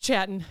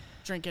 chatting,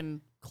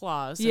 drinking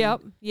claws.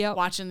 Yep.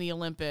 Watching the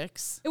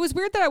Olympics. It was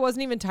weird that I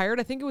wasn't even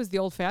tired. I think it was the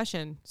old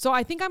fashioned. So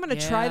I think I'm gonna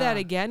try that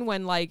again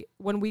when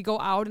we go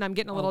out and I'm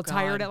getting a little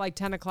tired at like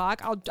 10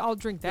 o'clock. I'll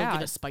drink that. You'll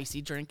get a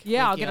spicy drink.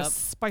 Yeah, I'll get a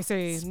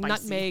spicy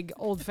nutmeg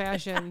old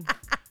fashioned.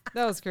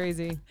 That was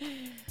crazy.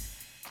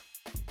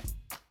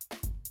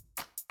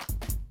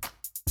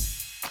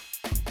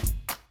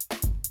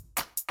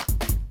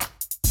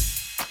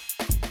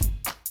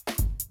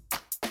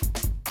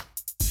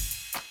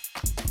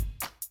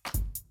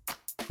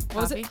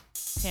 What was it?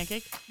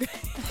 Pancake?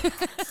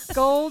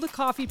 Gold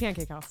Coffee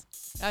Pancake House.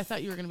 I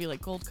thought you were going to be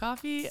like cold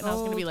coffee, and I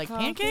was going to be like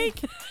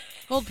pancake?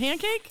 Gold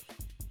pancake?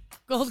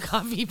 Gold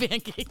coffee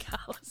pancake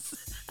house.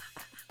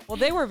 Well,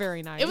 they were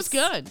very nice. It was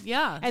good,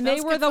 yeah. And they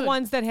were the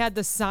ones that had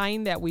the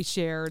sign that we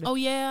shared. Oh,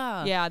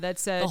 yeah. Yeah, that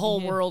said... The whole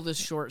world is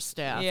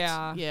short-staffed.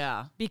 Yeah.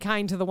 Yeah. Be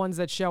kind to the ones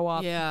that show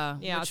up. Yeah.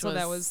 Yeah, so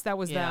that was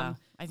them.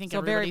 I think so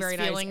everybody's very,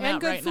 very feeling nice. that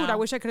And good right food. now. I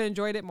wish I could have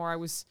enjoyed it more. I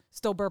was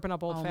still burping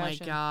up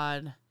old-fashioned. Oh, my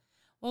God.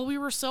 Well, we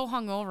were so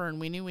hungover, and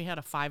we knew we had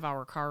a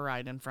 5-hour car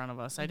ride in front of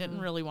us. I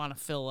didn't really want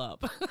to fill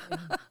up.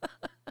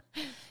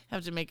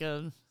 Have to make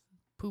a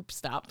poop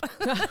stop.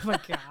 Oh, my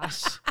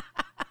gosh.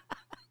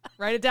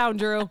 Write it down,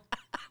 Drew.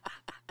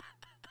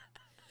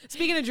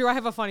 Speaking of Drew, I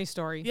have a funny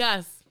story.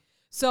 Yes.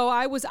 So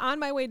I was on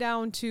my way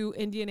down to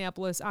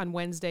Indianapolis on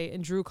Wednesday,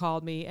 and Drew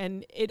called me,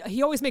 and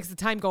he always makes the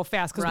time go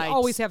fast because we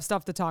always have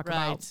stuff to talk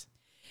about.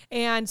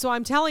 And so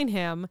I'm telling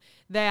him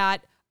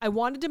that I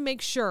wanted to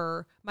make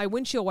sure my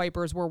windshield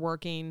wipers were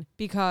working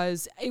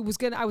because I was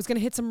gonna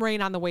hit some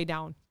rain on the way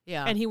down.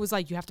 Yeah. And he was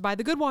like, you have to buy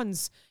the good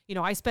ones. You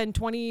know, I spend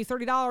 $20,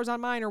 $30 on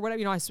mine or whatever.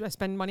 You know, I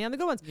spend money on the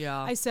good ones. Yeah.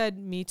 I said,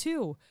 me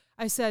too.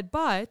 I said,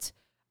 but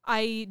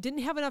I didn't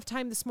have enough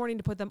time this morning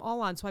to put them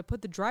all on. So I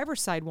put the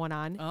driver's side one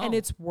on and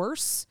it's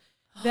worse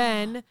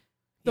than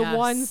the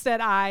ones that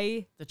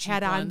I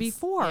had on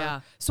before.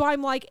 Yeah. So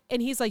I'm like,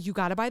 and he's like, you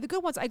got to buy the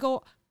good ones. I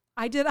go,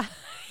 I did.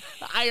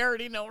 I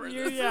already know where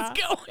this is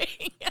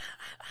going.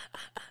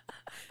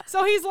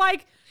 So he's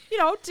like, you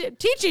know,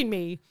 teaching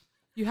me.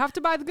 You have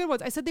to buy the good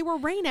ones. I said they were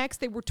Rain-X.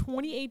 They were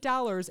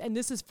 $28, and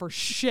this is for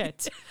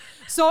shit.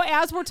 So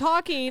as we're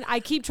talking, I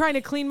keep trying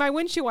to clean my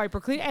windshield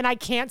wiper, and I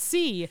can't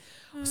see.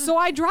 So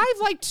I drive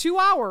like 2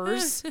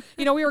 hours.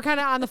 You know, we were kind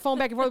of on the phone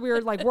back and forth. We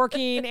were like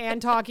working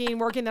and talking,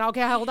 working. Then,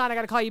 okay, hold on, I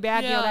got to call you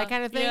back, you know, that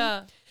kind of thing.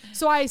 Yeah.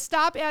 So I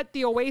stop at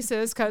the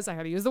Oasis because I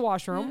had to use the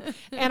washroom.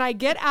 And I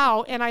get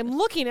out, and I'm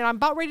looking, and I'm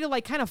about ready to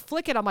like kind of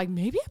flick it. I'm like,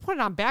 maybe I put it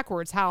on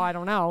backwards. How? I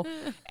don't know.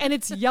 And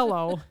it's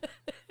yellow.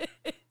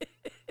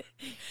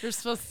 You're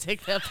supposed to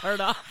take that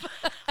part off.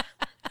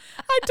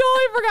 I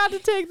totally forgot to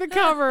take the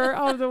cover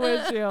of the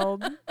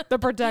windshield, the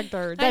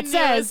protector that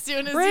says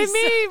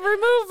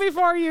remove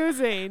before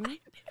using. That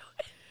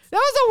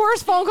was the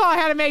worst phone call I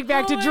had to make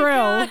back to Drew.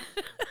 God.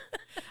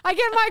 I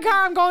get in my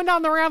car, I'm going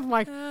down the ramp. I'm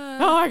like, oh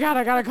my God,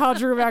 I got to call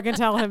Drew back and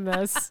tell him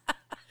this.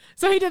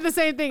 So he did the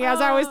same thing. As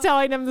I was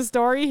telling him the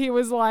story, he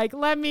was like,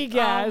 let me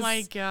guess. Oh,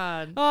 my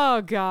God.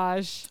 Oh,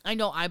 gosh. I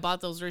know. I bought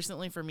those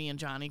recently for me and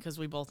Johnny because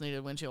we both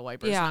needed windshield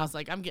wipers. Yeah. And I was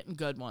like, I'm getting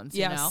good ones,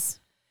 you know?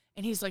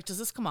 And he's like, does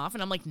this come off?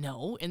 And I'm like,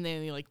 no. And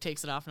then he like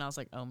takes it off, and I was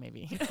like, oh,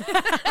 maybe.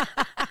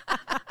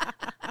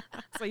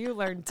 So you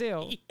learned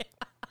too. Yeah.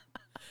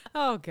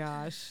 Oh,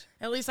 gosh.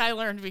 At least I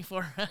learned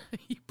before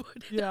you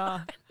put it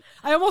on.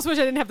 I almost wish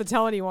I didn't have to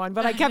tell anyone,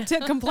 but I kept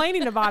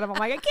complaining about him. I'm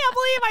like, I can't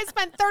believe I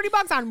spent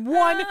 $30 on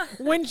one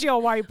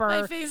windshield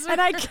wiper,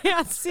 and I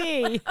can't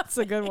see. It's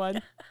a good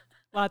one.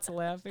 Lots of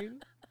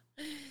laughing.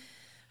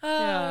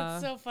 Oh,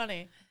 it's so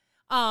funny.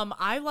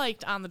 I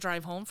liked on the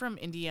drive home from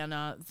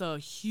Indiana the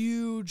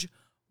huge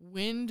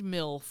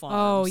windmill farms.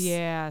 Oh,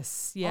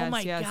 yes. Oh,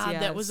 my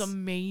God. That was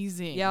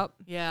amazing. Yep.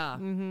 Yeah.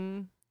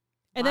 Mm-hmm.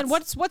 And then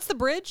what's the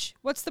bridge?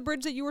 What's the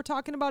bridge that you were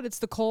talking about? It's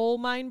the coal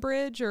mine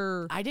bridge,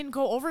 or I didn't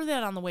go over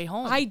that on the way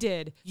home. I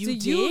did. You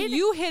did?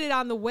 You hit it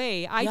on the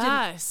way. I didn't.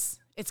 Yes.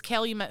 It's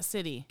Calumet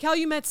City.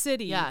 Calumet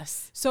City.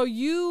 Yes. So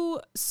you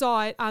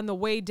saw it on the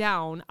way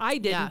down. I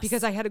didn't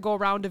because I had to go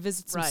around to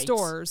visit some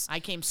stores. I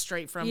came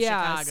straight from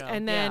Chicago.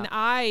 And then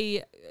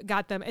I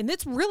got them, and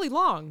it's really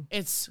long.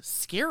 It's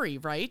scary,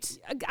 right?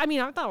 I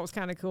mean, I thought it was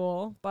kind of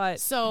cool, but.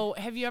 So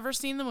have you ever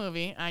seen the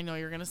movie? I know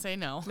you're going to say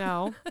no.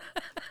 No.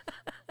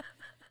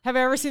 Have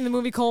you ever seen the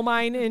movie Coal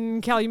Mine in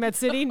Calumet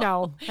City?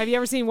 No. Have you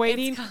ever seen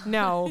Waiting?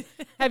 No.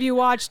 Have you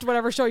watched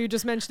whatever show you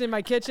just mentioned in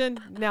my kitchen?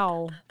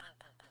 No.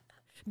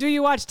 Do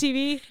you watch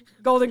TV?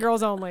 Golden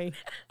Girls only.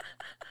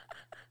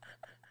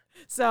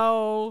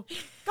 So,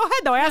 go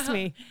ahead though, ask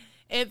me.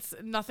 It's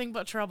Nothing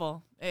But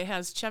Trouble. It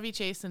has Chevy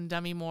Chase and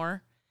Demi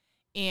Moore,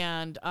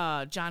 and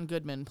John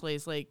Goodman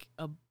plays like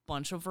a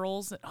bunch of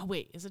roles. Oh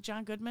wait, is it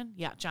John Goodman?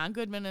 Yeah, John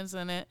Goodman is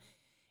in it.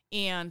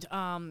 And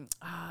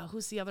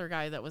who's the other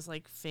guy that was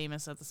like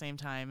famous at the same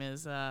time?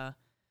 Is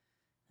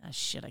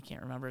shit, I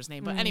can't remember his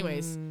name. But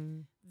anyways,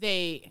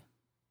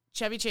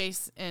 Chevy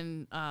Chase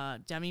and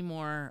Demi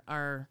Moore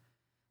are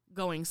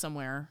going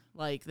somewhere.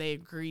 Like they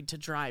agreed to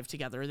drive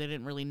together. They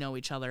didn't really know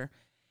each other.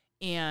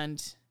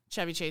 And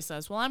Chevy Chase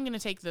says, well, I'm going to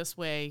take this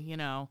way. You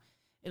know,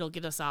 it'll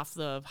get us off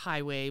the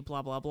highway,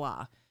 blah, blah,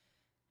 blah.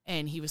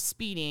 And he was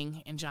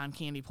speeding, and John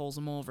Candy pulls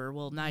him over.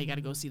 Well, now you got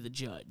to go see the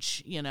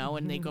judge, you know,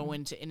 and they go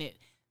into, and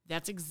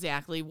that's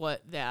exactly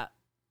what that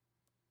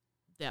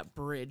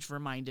bridge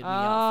reminded me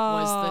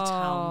of, was the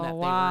town that they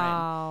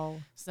were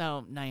in.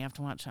 So now you have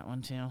to watch that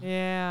one too.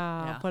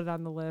 Yeah. I'll put it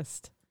on the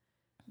list.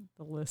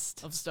 The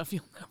list of stuff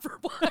you'll never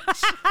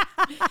watch.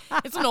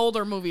 It's an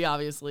older movie,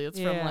 obviously. It's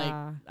from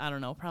like, I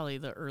don't know, probably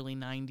the early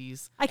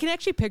 90s. I can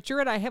actually picture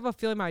it. I have a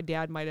feeling my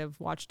dad might have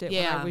watched it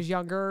when I was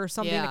younger or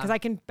something. Because I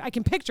can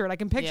picture it. I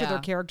can picture their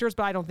characters,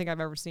 but I don't think I've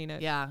ever seen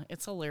it. Yeah,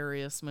 it's a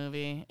hilarious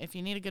movie. If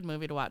you need a good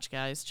movie to watch,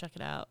 guys, check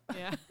it out.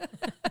 Yeah.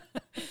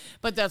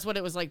 But that's what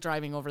it was like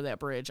driving over that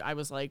bridge. I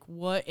was like,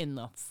 what in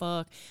the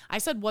fuck? I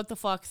said, what the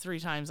fuck 3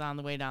 times on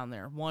the way down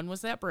there. One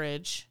was that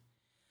bridge.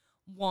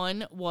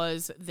 One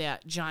was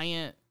that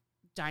giant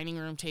dining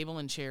room table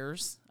and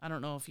chairs. I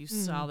don't know if you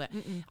saw that.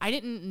 I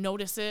didn't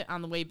notice it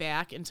on the way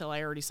back until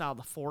I already saw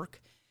the fork.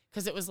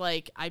 Because it was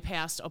like I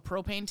passed a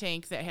propane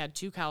tank that had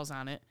 2 cows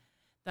on it.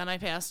 Then I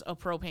passed a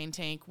propane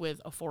tank with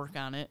a fork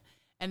on it.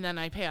 And then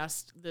I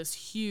passed this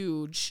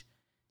huge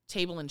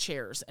table and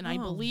chairs, and I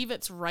believe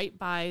it's right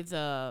by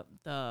the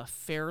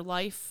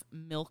Fairlife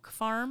milk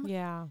farm.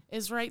 Yeah,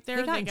 is right there.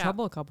 They got in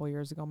trouble a couple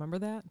years ago. Remember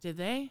that? Did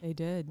they? They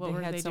did. What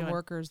they had some doing?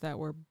 Workers that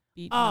were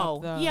beating.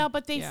 Yeah,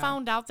 but they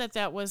found out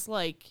that was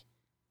like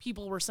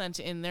people were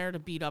sent in there to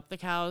beat up the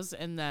cows,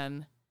 and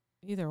then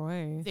either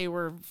way they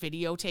were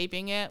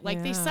videotaping it.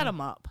 Like they set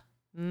them up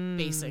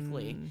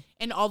basically,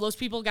 and all those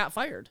people got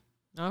fired.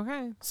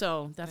 Okay,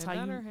 so that's how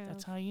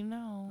you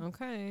know.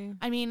 Okay,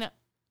 I mean.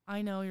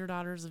 I know your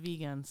daughter's a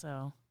vegan,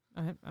 so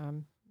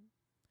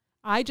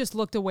I just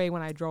looked away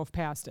when I drove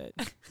past it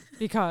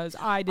because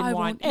I didn't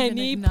want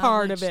any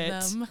part of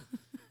it.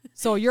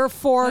 So your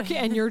fork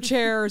and your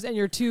chairs and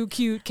your 2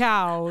 cute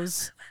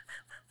cows,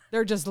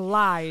 they're just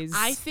lies.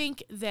 I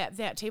think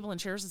that table and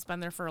chairs has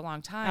been there for a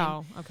long time.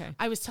 Oh, okay.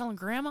 I was telling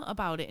Grandma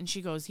about it, and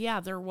she goes,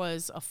 yeah, there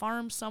was a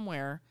farm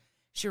somewhere.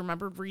 She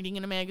remembered reading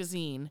in a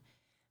magazine.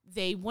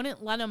 They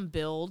wouldn't let them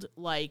build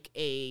like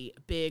a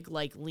big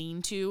like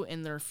lean-to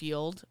in their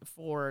field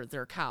for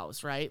their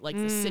cows, right? Like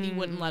the city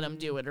wouldn't let them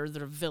do it, or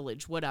their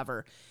village,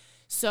 whatever.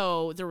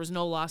 So there was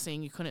no law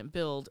saying you couldn't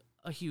build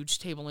a huge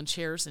table and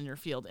chairs in your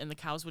field, and the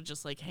cows would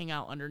just like hang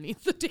out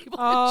underneath the table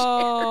and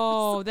chairs.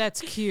 Oh,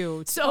 that's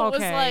cute. So it was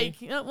like,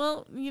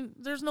 well,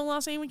 there's no law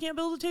saying we can't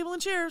build a table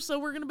and chairs, so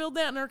we're going to build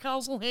that, and our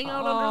cows will hang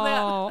out under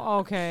that. Oh,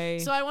 okay.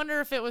 So I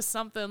wonder if it was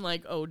something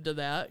like ode to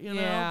that, you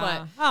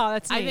know? But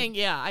that's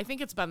neat. I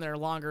think it's been there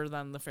longer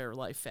than the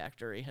Fairlife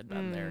factory had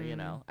been there, you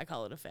know? I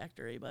call it a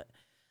factory, but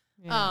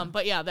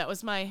that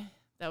was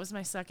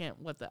my second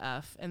what the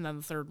F, and then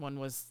the third one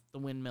was the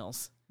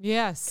windmills.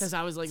 Yes. Because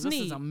I was like, this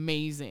is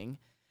amazing.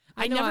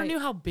 I never knew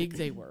how big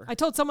they were. I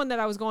told someone that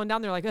I was going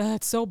down there like,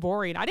 it's so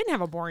boring. I didn't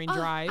have a boring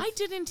drive. I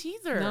didn't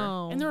either.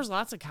 No. And there was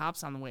lots of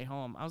cops on the way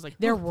home. I was like,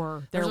 there's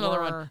another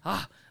one.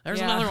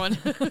 There's another one.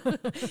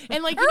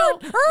 And like,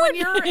 when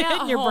you're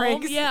at your home,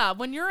 brakes.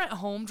 when you're at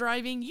home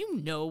driving, you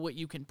know what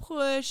you can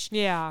push.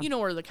 Yeah. You know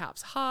where the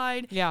cops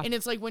hide. Yeah. And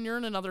it's like when you're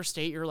in another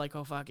state, you're like,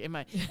 oh fuck, am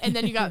I? And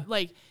then you got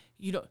like,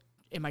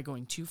 am I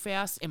going too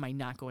fast? Am I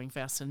not going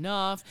fast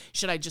enough?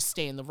 Should I just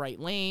stay in the right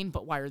lane?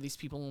 But why are these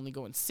people only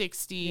going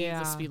 60? Yeah.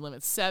 The speed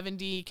limit's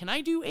 70. Can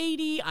I do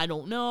 80? I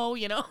don't know,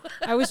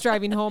 I was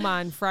driving home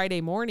on Friday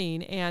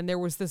morning, and there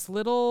was this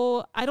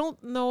little, I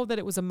don't know that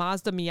it was a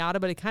Mazda Miata,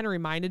 but it kind of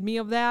reminded me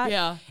of that.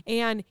 Yeah.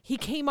 And he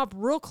came up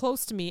real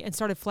close to me and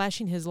started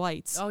flashing his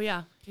lights. Oh,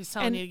 yeah. He's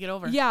telling you to get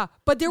over. Yeah,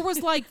 but there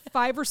was like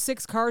 5 or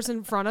 6 cars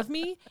in front of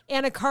me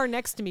and a car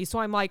next to me. So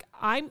I'm like,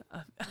 I'm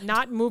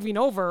not moving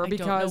over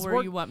because I don't know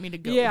where you want me to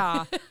go.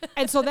 Yeah.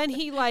 And so then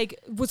he like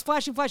was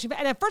flashing.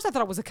 And at first I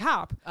thought it was a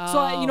cop. Oh.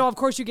 So, of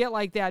course you get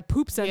like that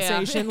poop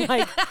sensation. Yeah.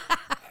 Like,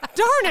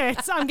 darn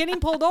it, I'm getting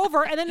pulled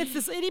over. And then it's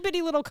this itty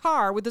bitty little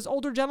car with this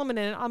older gentleman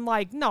in it. I'm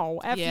like, no,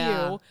 F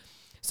you.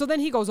 So then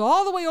he goes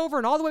all the way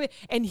over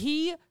and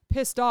he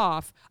pissed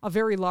off a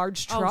very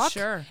large truck. Oh,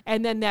 sure.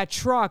 And then that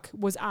truck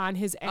was on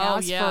his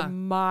ass for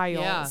miles.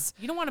 Yeah.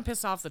 You don't want to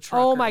piss off the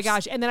truckers. Oh my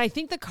gosh. And then I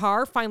think the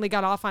car finally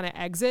got off on an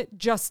exit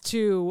just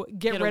to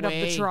get rid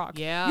away. Of the truck.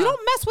 Yeah. You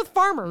don't mess with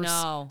farmers.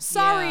 No.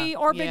 Sorry,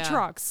 or big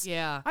trucks.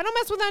 Yeah. I don't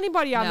mess with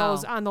anybody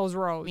on those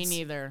roads. Me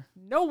neither.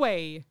 No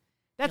way.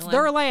 That's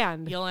their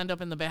land. You'll end up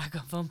in the back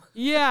of them.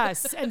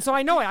 Yes. And so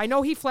I know it. I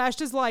know he flashed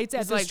his lights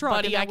at this truck,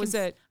 buddy, and that was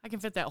it. I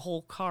can fit that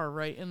whole car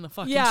right in the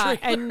fucking trailer. Yeah,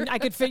 and I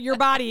could fit your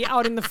body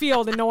out in the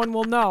field and no one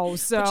will know.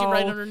 So put you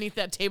right underneath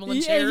that table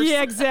and chairs.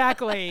 Yeah,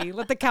 exactly.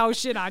 Let the cow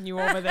shit on you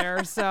over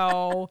there.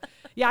 So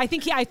yeah, I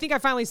think I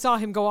finally saw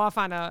him go off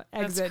on a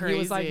exit. He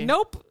was like,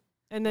 nope.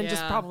 And then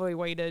just probably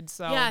waited.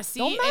 So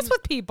don't mess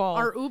with people.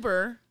 Our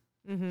Uber.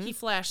 Mm-hmm. He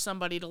flashed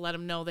somebody to let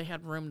him know they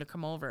had room to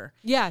come over.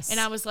 Yes.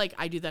 And I was like,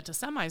 I do that to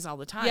semis all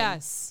the time.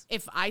 Yes.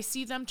 If I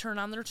see them turn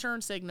on their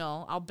turn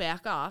signal, I'll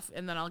back off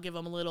and then I'll give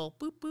them a little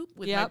boop boop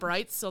with my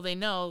brights so they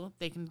know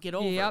they can get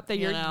over. Yep. That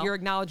you're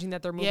acknowledging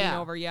that they're moving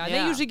over. Yeah. And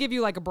they usually give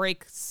you like a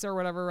brakes or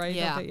whatever, right?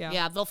 Yeah.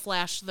 Yeah. They'll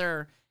flash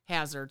their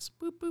hazards.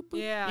 Boop boop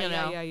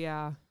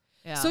boop.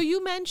 Yeah. So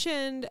you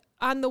mentioned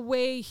on the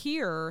way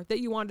here that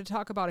you wanted to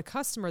talk about a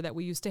customer that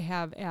we used to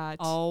have at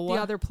the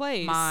other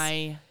place.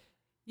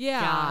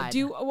 Yeah.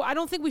 God. I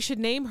don't think we should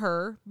name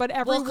her, but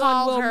everyone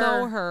will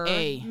know her.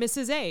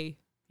 Mrs. A.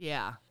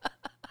 Yeah.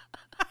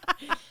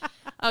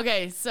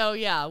 Okay, so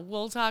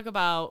we'll talk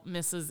about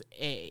Mrs.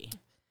 A.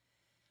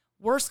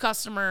 Worst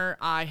customer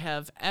I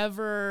have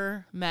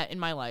ever met in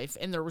my life.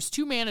 And there was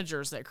 2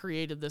 managers that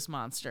created this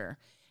monster.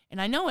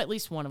 And I know at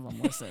least one of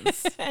them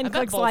listens. And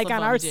clicks like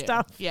on our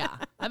stuff. Yeah.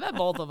 I bet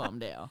both of them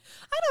do.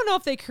 I don't know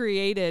if they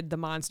created the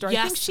monster. Yes,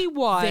 I think she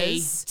was.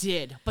 They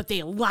did. But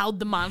they allowed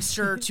the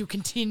monster to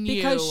continue.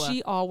 Because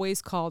she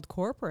always called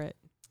corporate.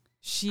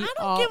 I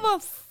don't give a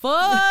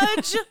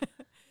fudge.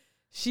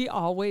 She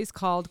always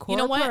called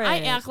corporate. You know what? I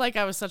act like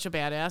I was such a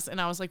badass, and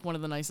I was like one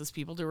of the nicest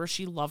people to her.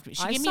 She loved me.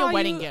 She gave me a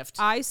wedding gift.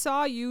 I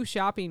saw you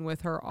shopping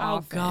with her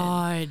often. Oh,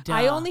 God.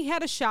 I only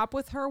had a shop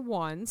with her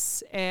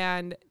once,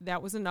 and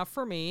that was enough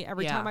for me.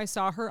 Every time I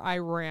saw her, I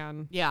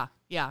ran. Yeah,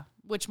 yeah,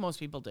 which most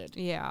people did.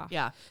 Yeah.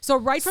 Yeah. So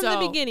right from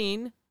the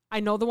beginning, I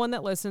know the one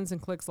that listens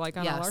and clicks like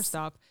on all our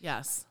stuff.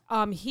 Yes.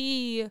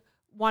 He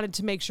wanted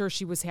to make sure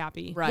she was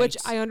happy, right. which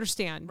I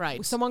understand.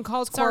 Right. Someone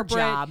calls corporate.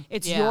 Our job.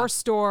 It's your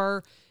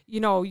store. You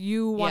know,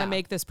 you want to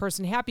make this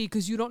person happy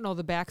because you don't know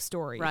the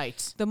backstory.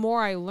 Right. The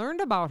more I learned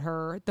about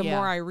her, the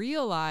more I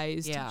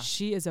realized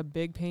she is a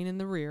big pain in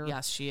the rear.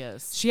 Yes, she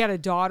is. She had a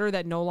daughter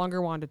that no longer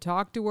wanted to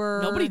talk to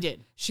her. Nobody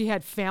did. She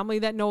had family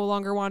that no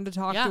longer wanted to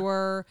talk to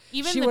her.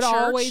 Even she the would church,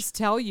 always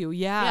tell you,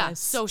 Yeah.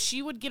 So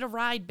she would get a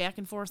ride back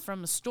and forth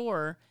from the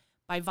store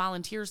by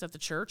volunteers at the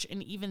church,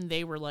 and even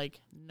they were like,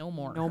 no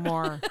more. No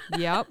more.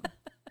 Yep.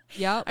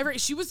 Yeah,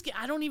 she was.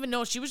 I don't even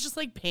know. She was just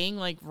like paying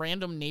like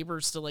random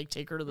neighbors to like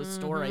take her to the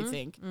store. I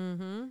think.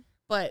 Mm-hmm.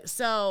 But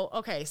so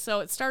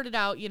it started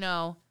out. You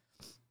know,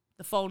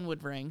 the phone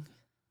would ring,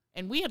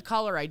 and we had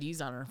caller IDs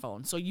on our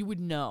phone, so you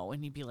would know,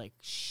 and you'd be like,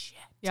 "Shit."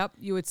 Yep,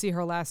 you would see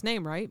her last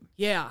name, right?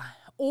 Yeah,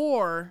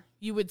 or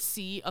you would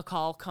see a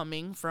call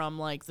coming from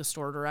like the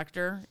store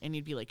director, and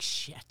you'd be like,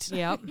 "Shit."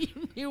 Yep,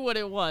 you knew what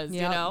it was.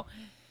 You know,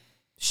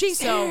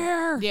 she's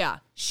here. Yeah,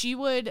 she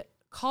would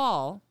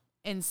call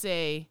and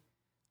say,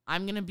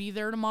 I'm going to be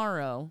there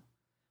tomorrow,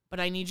 but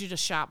I need you to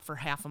shop for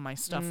half of my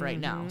stuff right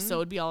now. So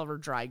it'd be all of her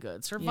dry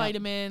goods, her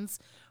vitamins,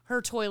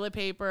 her toilet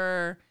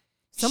paper.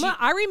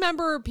 I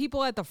remember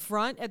people at the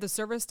front at the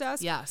service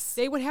desk. Yes.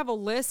 They would have a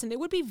list, and it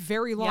would be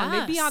very long.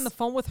 They'd be on the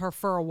phone with her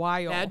for a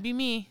while. That'd be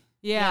me.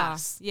 Yeah.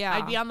 Yes. Yeah.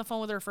 I'd be on the phone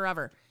with her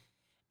forever.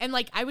 And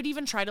like, I would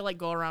even try to like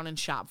go around and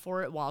shop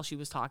for it while she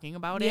was talking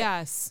about it.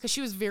 Yes. Because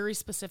she was very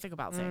specific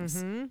about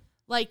things.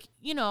 Like,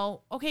 you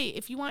know, okay,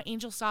 if you want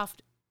Angel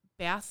Soft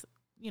bath,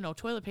 you know,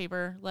 toilet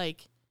paper,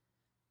 like,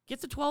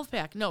 get the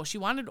 12-pack. No, she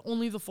wanted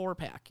only the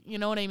 4-pack. You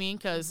know what I mean?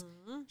 Because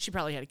she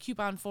probably had a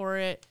coupon for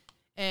it,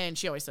 and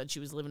she always said she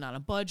was living on a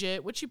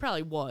budget, which she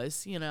probably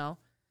was, you know.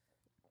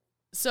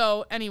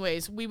 So,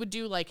 anyways, we would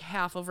do, like,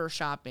 half of her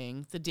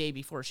shopping the day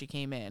before she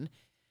came in.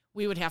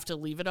 We would have to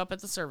leave it up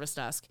at the service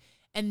desk.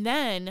 And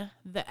then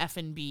the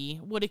F&B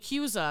would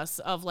accuse us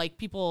of, like,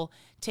 people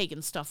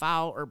taking stuff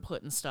out or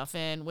putting stuff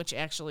in, which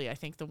actually I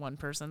think the one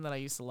person that I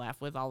used to laugh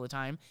with all the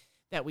time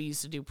that we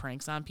used to do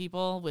pranks on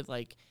people with,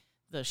 like,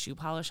 the shoe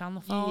polish on the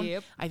phone.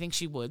 Yep. I think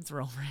she would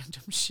throw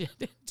random shit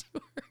into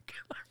her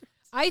cart.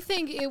 I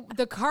think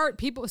the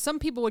cart, some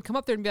people would come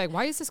up there and be like,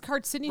 why is this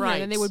cart sitting here? And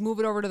then they would move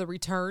it over to the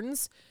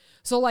returns.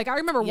 So, like, I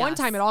remember one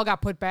time it all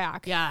got put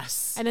back.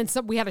 Yes. And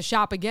then we had to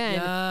shop again.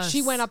 Yes.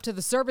 She went up to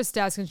the service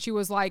desk and she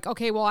was like,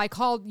 okay, well, I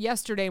called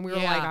yesterday. And we were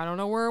like, I don't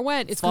know where it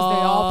went. It's because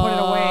they all put it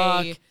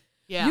away.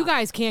 Yeah. You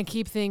guys can't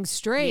keep things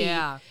straight.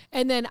 Yeah.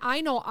 And then I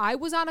know I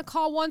was on a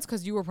call once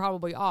because you were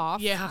probably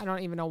off. Yeah. I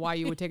don't even know why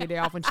you would take a day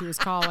off when she was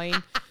calling.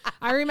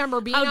 I remember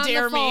being on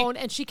the phone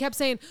and she kept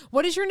saying,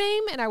 what is your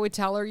name? And I would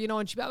tell her, you know,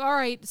 and she'd be like, all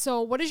right,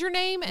 so what is your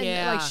name?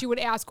 And like she would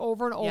ask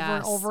over and over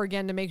and over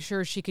again to make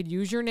sure she could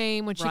use your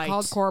name when she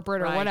called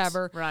corporate or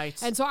whatever. Right.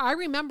 And so I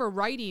remember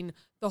writing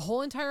the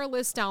whole entire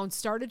list down,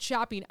 started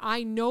shopping.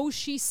 I know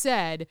she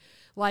said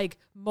like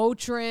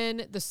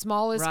Motrin, the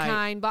smallest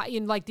kind, but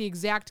in like the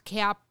exact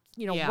cap,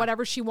 you know,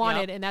 whatever she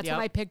wanted. And that's when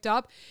I picked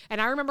up. And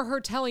I remember her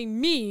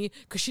telling me,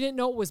 because she didn't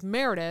know it was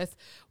Meredith,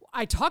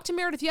 I talked to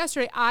Meredith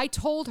yesterday. I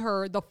told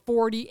her the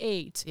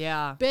 48.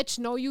 Yeah. Bitch,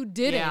 no, you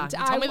didn't.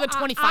 Yeah. You told me the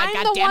 25,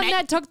 I'm the one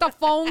that took the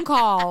phone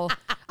call.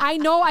 I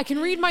know. I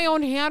can read my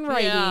own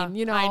handwriting,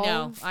 you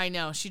know. I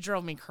know. She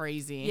drove me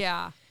crazy.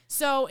 Yeah.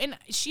 So, and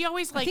she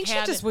always like I think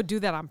she just would do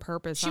that on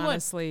purpose,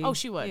 honestly. Would. Oh,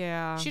 she would.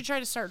 Yeah. She'd try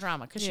to start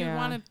drama because she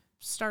wanted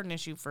start an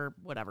issue for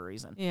whatever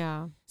reason.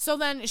 Yeah. So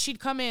then she'd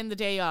come in the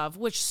day of,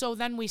 so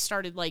then we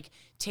started like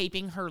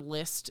taping her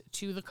list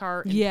to the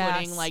cart and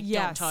putting like,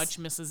 don't touch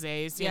Mrs.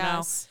 A's, you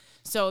know?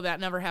 So that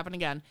never happened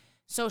again.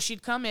 So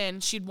she'd come in,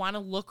 she'd want to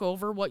look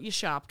over what you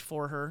shopped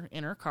for her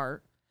in her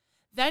cart.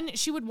 Then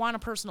she would want a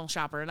personal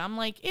shopper. And I'm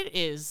like, it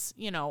is,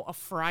 you know, a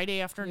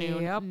Friday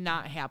afternoon,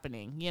 not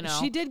happening, you know.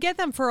 She did get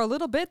them for a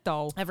little bit,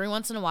 though. Every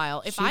once in a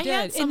while. If she I did.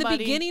 had somebody, in the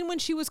beginning when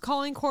she was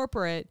calling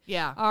corporate,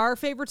 our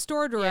favorite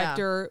store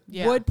director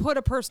Yeah. would put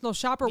a personal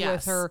shopper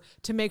with her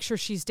to make sure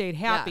she stayed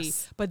happy.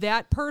 Yes. But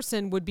that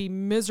person would be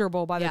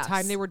miserable by the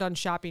time they were done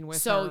shopping with her.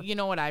 So, you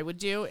know what I would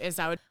do is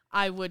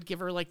I would give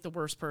her like the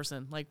worst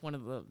person, like one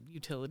of the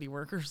utility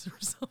workers or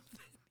something.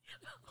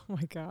 Oh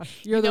my God.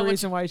 You're the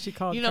reason why she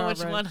called You know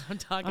corporate. which one I'm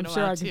talking about, I'm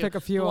sure I can pick a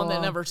few. The one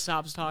that never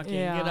stops talking, you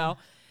know?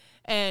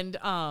 And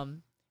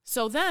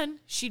so then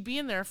she'd be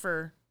in there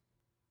for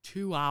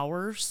 2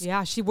 hours.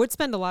 Yeah, she would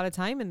spend a lot of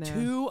time in there.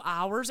 2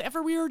 hours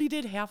after we already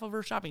did half of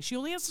her shopping. She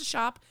only has to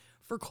shop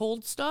for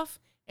cold stuff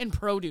and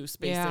produce,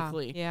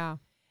 basically. Yeah.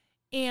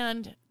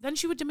 And then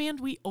she would demand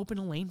we open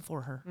a lane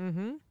for her.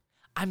 Mm-hmm.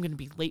 I'm going to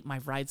be late. My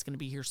ride's going to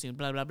be here soon.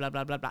 Blah, blah, blah,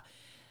 blah, blah, blah.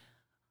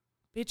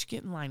 Bitch,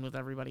 get in line with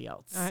everybody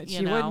else.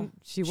 She wouldn't.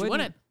 She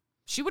wouldn't.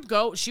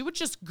 She would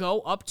just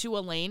go up to a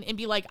lane and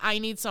be like, I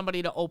need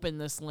somebody to open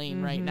this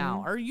lane right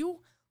now. Are you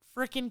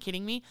freaking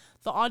kidding me?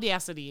 The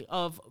audacity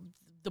of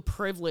the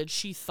privilege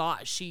she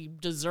thought she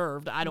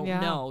deserved. I don't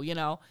know, you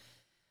know.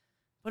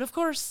 But of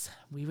course,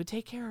 we would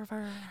take care of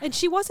her. And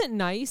she wasn't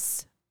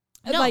nice.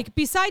 No. Like,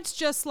 besides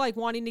just like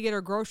wanting to get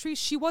her groceries,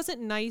 she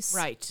wasn't nice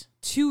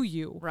to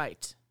you.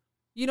 Right.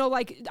 You know,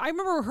 like, I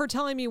remember her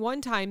telling me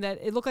one time that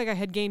it looked like I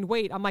had gained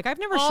weight. I'm like, I've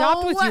never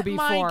shopped with you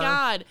before. Oh, my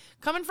God.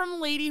 Coming from a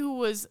lady who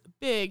was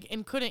big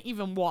and couldn't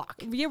even walk.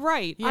 Yeah,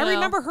 right. I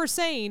remember her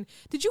saying,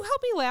 did you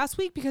help me last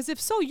week? Because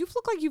if so, you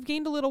look like you've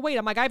gained a little weight.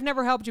 I'm like, I've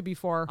never helped you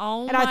before.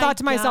 Oh, and I thought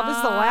to myself, this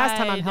is the last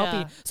time I'm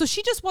helping. So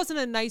she just wasn't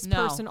a nice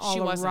person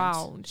all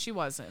around. She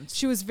wasn't.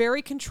 She was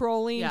very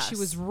controlling. Yes. She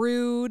was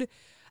rude.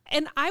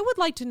 And I would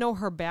like to know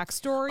her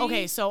backstory.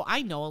 Okay, so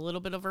I know a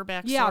little bit of her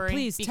backstory. Yeah,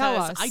 please tell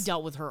us. I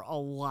dealt with her a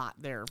lot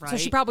there, right? So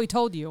she probably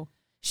told you.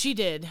 She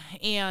did.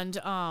 And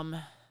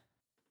sorry.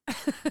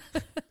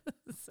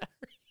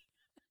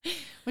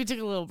 We took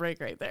a little break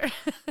right there.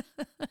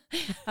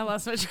 I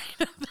lost my train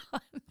of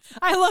thought.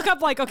 I look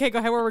up like, okay, go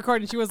ahead, we're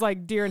recording. She was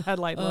like deer in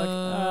headlight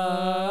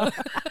look.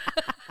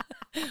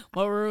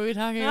 What were we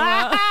talking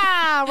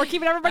about? We're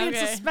keeping everybody in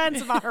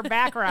suspense about her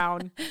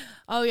background.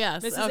 Oh,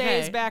 yes. Mrs.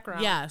 A's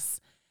background. Yes.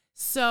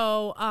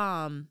 So,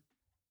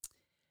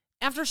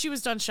 after she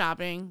was done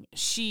shopping,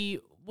 she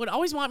would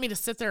always want me to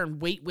sit there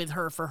and wait with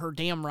her for her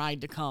damn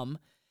ride to come.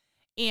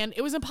 And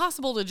it was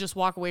impossible to just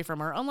walk away from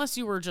her unless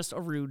you were just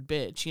a rude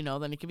bitch, you know,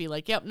 then it could be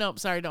like, yep, nope,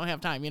 sorry, don't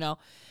have time, you know.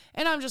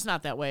 And I'm just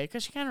not that way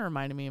because she kind of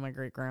reminded me of my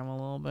great grandma a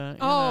little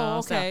bit.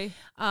 Okay.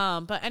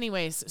 So, but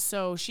anyways,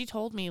 so she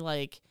told me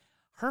like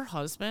her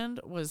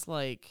husband was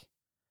like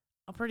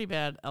a pretty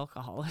bad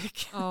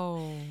alcoholic.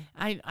 Oh.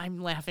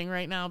 I'm laughing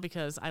right now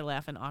because I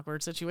laugh in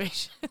awkward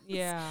situations.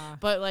 Yeah.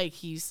 But like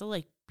he used to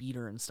like beat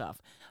her and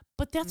stuff.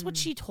 But that's what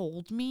she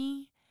told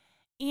me.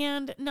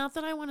 And not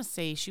that I want to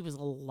say she was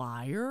a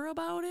liar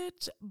about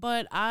it,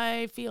 but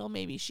I feel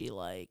maybe she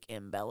like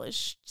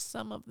embellished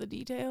some of the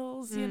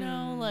details, you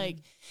know, like,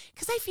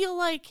 because I feel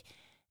like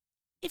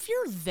if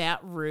you're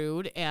that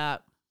rude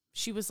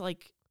she was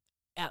like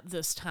at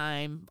this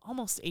time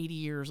almost 80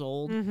 years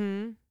old.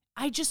 Mm-hmm.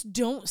 I just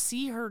don't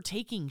see her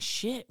taking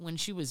shit when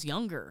she was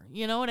younger.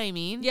 You know what I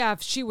mean? Yeah,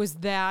 if she was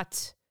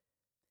that.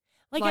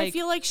 Like I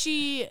feel like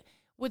she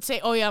would say,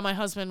 oh, yeah, my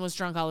husband was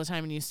drunk all the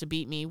time and used to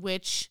beat me,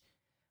 which,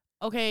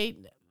 okay,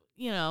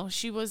 you know,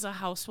 she was a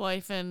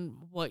housewife in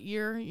what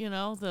year? You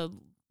know, the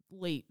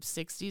late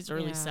 60s,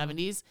 early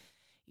 70s.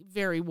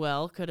 Very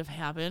well could have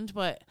happened,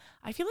 but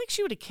I feel like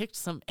she would have kicked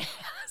some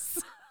ass.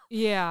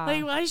 Yeah.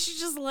 Like, why is she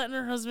just letting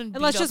her husband beat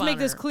And let's up just on make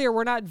her? this clear.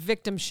 We're not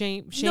victim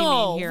shaming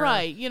no, here.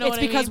 Right. You know it's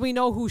what because I mean? we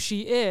know who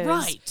she is.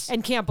 Right.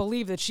 And can't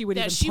believe that she would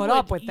even put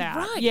up with that.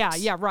 Right.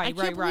 Yeah, right, I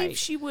can't believe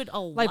she would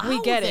allow like,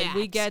 we get that, it.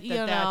 We get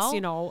that that's,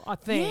 you know, a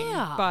thing.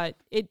 Yeah. But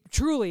it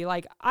truly,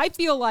 like, I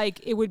feel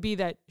like it would be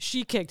that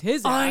she kicked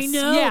his ass. I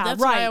know. Yeah, that's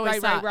what I always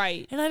thought.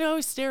 Right. And I'd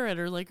always stare at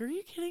her like, are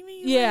you kidding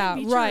me? Yeah,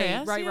 beat right, your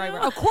ass, right.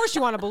 Of course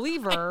you want to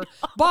believe her,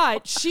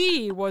 but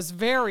she was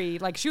very,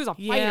 like, she was a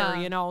fighter,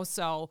 you know,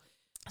 so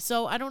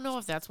I don't know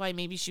if that's why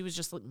maybe she was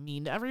just like,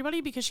 mean to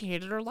everybody because she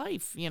hated her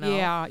life, you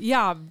know?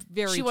 Yeah,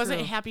 very She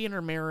wasn't happy in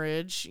her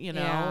marriage, you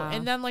know? Yeah.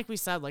 And then, like we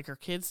said, like her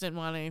kids didn't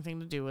want anything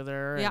to do with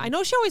her. Yeah, I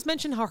know she always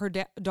mentioned how her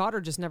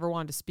daughter just never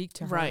wanted to speak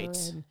to her. Right.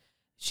 And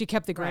she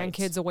kept the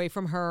grandkids away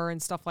from her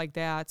and stuff like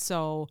that.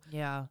 So,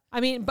 yeah.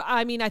 I mean,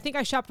 I think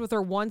I shopped with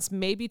her once,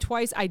 maybe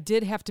twice. I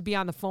did have to be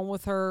on the phone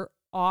with her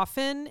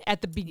often at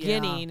the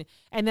beginning,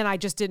 and then I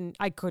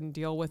couldn't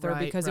deal with her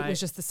because it was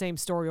just the same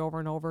story over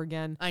and over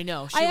again. I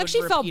know. I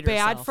actually felt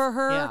bad for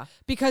her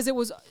because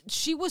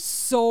she was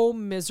so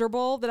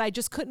miserable that I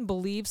just couldn't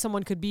believe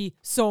someone could be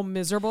so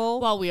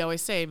miserable. Well, we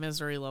always say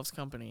misery loves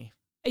company.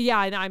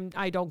 Yeah, and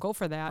I don't go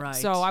for that. Right.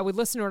 So I would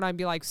listen to her and I'd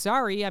be like,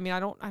 sorry. I mean,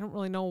 I don't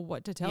really know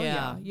what to tell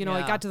you. You know,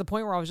 it got to the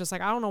point where I was just like,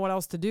 I don't know what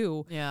else to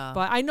do. Yeah.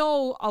 But I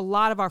know a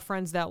lot of our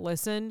friends that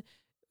listen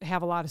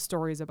have a lot of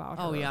stories about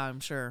her. Oh, yeah, I'm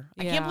sure.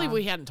 I can't believe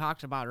we hadn't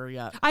talked about her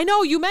yet. I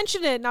know, you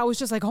mentioned it, and I was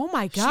just like, oh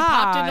my gosh. She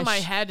popped into my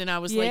head, and I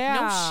was like,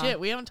 no shit,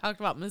 we haven't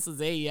talked about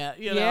Mrs. A yet,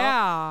 you know?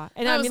 Yeah.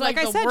 And I mean, like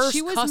I said,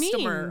 she was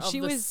mean.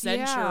 She was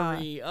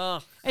century.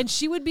 Ugh. And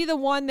she would be the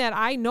one that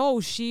I know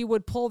she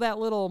would pull that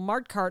little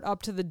mart cart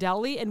up to the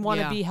deli and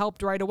want to be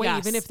helped right away,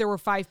 even if there were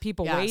 5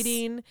 people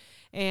waiting.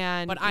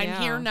 But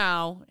I'm here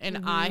now,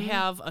 and I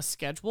have a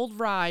scheduled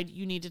ride.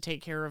 You need to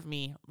take care of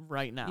me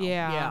right now.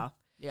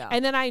 Yeah.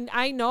 And then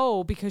I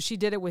know because she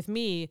did it with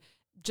me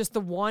just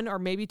the one or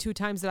maybe 2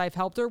 times that I've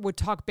helped her would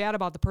talk bad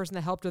about the person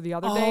that helped her the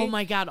other day. Oh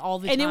my God, all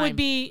the time. And it would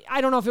be,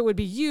 I don't know if it would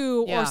be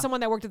you or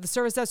someone that worked at the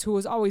service desk who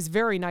was always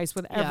very nice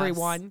with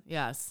everyone.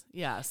 Yes.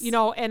 You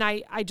know, and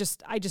I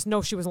just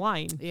know she was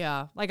lying.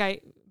 Yeah.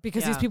 Like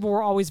because these people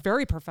were always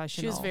very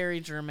professional. She was very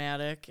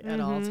dramatic at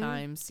all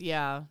times.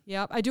 Yeah.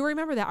 Yep. I do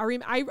remember that.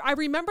 I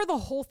remember the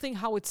whole thing,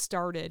 how it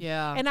started.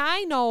 Yeah. And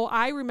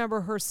I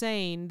remember her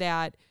saying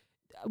that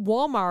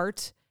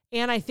Walmart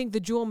and I think the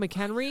Jewel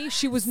McHenry,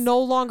 she was no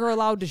longer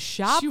allowed to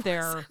shop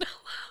there. Wasn't allowed there.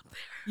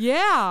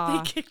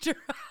 Yeah. They kicked her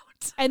out.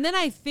 And then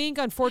I think,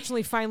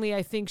 unfortunately, finally,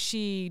 I think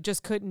she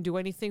just couldn't do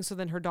anything. So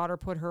then her daughter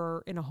put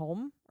her in a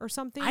home or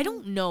something. I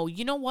don't know.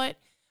 You know what?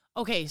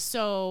 Okay,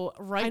 so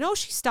I know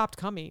she stopped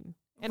coming.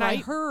 And I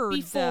heard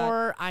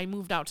before I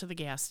moved out to the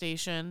gas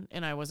station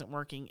and I wasn't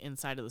working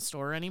inside of the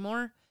store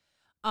anymore,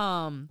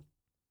 there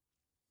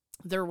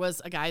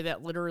was a guy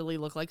that literally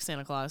looked like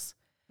Santa Claus.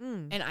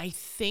 And I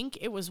think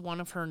it was one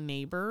of her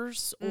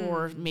neighbors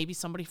or maybe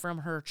somebody from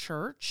her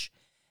church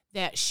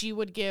that she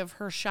would give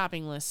her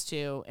shopping list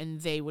to, and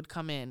they would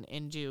come in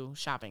and do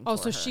shopping for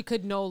her. She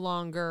could no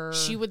longer...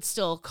 She would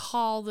still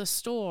call the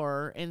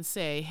store and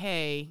say,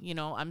 hey, you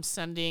know, I'm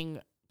sending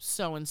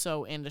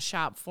so-and-so in to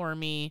shop for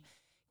me.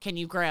 Can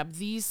you grab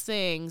these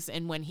things?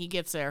 And when he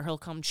gets there, he'll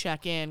come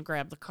check in,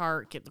 grab the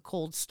cart, get the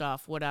cold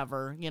stuff,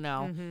 whatever, you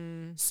know.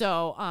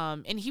 So,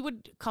 and he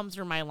would come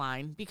through my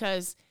line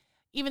because...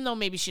 even though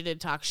maybe she did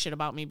talk shit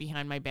about me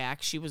behind my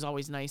back, she was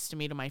always nice to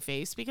me to my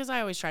face because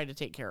I always tried to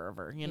take care of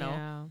her, you know?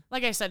 Yeah.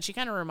 Like I said, she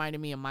kind of reminded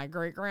me of my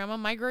great-grandma.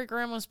 My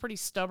great-grandma was pretty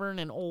stubborn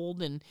and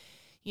old and,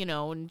 you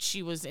know, and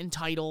she was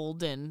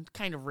entitled and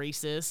kind of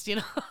racist, you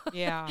know?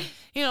 Yeah.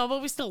 You know,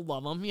 but we still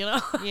love them, you know?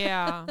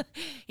 Yeah.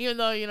 Even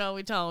though, you know,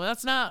 we tell them,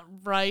 that's not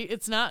right,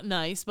 it's not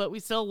nice, but we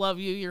still love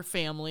you, your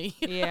family.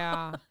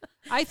 Yeah.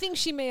 I think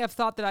she may have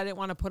thought that I didn't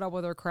want to put up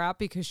with her crap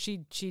because she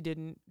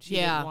didn't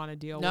want to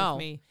deal with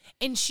me.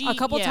 And she a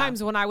couple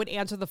times when I would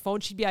answer the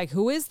phone, she'd be like,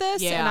 "Who is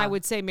this?" Yeah. And I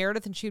would say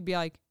Meredith, and she'd be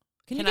like,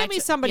 "Can you get me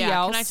somebody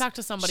else? Can I talk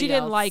to somebody else?" She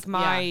didn't like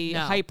my no.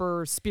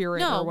 hyper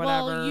spirit or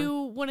whatever. Well,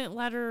 you wouldn't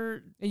let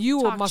her.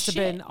 You talk must have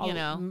shit, been you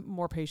know?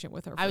 more patient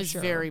with her. I was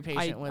sure. very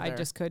patient with her. I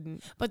just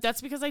couldn't. But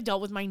that's because I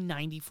dealt with my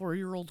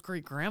 94-year-old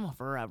great grandma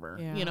forever.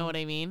 Yeah. You know what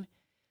I mean?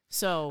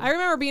 So I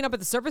remember being up at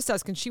the service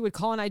desk and she would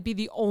call and I'd be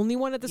the only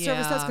one at the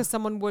service desk because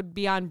someone would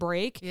be on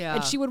break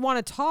and she would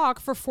want to talk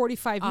for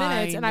 45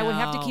 minutes and I would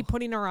have to keep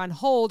putting her on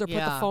hold or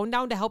put the phone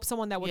down to help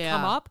someone that would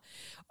come up.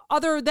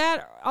 Other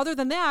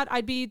than that,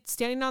 I'd be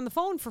standing on the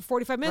phone for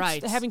 45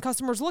 minutes having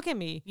customers look at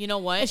me. You know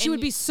what? And she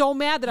would be so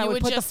mad that I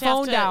would put the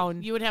phone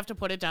down. You would have to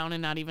put it down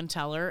and not even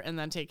tell her and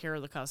then take care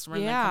of the customer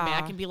and then come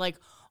back and be like,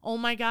 oh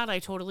my God, I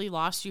totally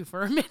lost you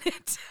for a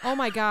minute. Oh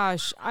my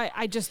gosh.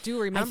 I just do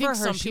remember her.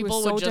 Some she people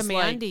was so would just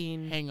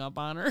demanding. Like, hang up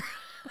on her.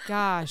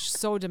 Gosh,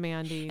 so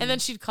demanding. And then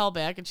she'd call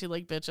back and she'd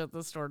like bitch at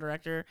the store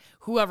director,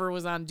 whoever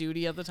was on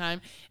duty at the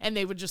time, and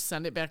they would just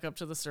send it back up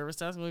to the service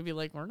desk and we'd be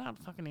like, we're not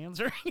fucking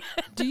answering it.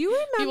 Do you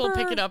remember?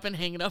 People pick it up and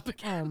hang it up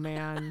again. Oh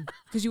man.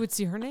 Because you would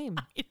see her name.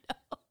 I know.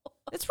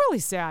 It's really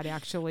sad,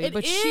 actually.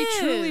 But she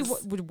truly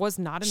was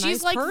not a nice person.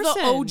 She's like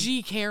the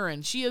OG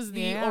Karen. She is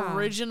the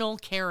original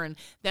Karen.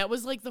 That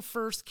was like the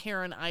first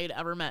Karen I had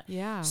ever met.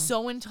 Yeah.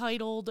 So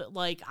entitled.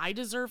 Like, I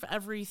deserve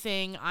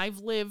everything. I've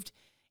lived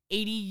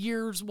 80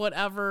 years,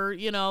 whatever.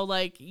 You know,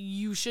 like,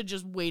 you should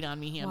just wait on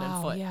me hand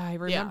and foot. Yeah, I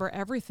remember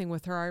everything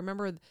with her. I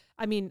remember,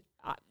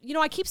 you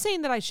know, I keep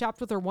saying that I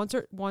shopped with her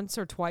once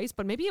or twice,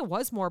 but maybe it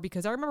was more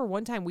because I remember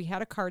one time we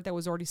had a cart that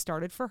was already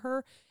started for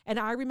her, and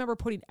I remember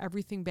putting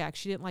everything back.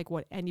 She didn't like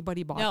what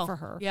anybody bought for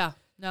her. Yeah,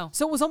 no.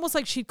 So it was almost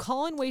like she'd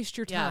call and waste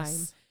your time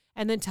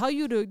and then tell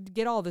you to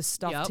get all this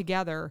stuff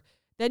together.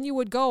 Then you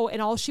would go, and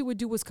all she would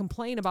do was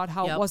complain about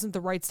how it wasn't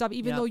the right stuff,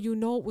 even though you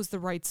know it was the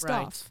right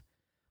stuff.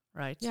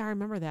 Right. Yeah, I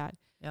remember that.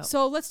 Yep.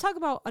 So let's talk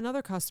about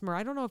another customer.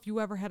 I don't know if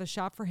you ever had a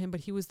shop for him,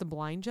 but he was the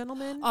blind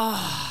gentleman.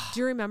 Do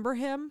you remember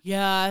him?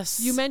 Yes.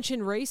 You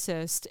mentioned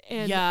racist.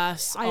 And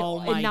yes. I know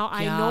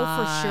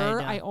for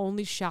sure I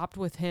only shopped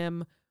with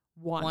him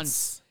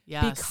once.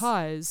 Yes.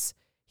 Because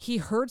he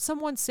heard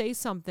someone say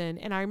something,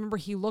 and I remember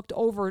he looked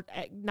over,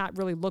 not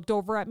really looked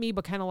over at me,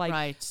 but kind of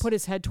like put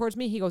his head towards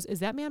me. He goes,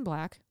 "Is that man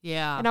black?"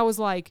 Yeah. And I was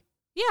like,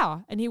 "Yeah."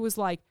 And he was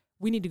like,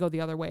 "We need to go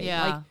the other way."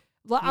 Yeah.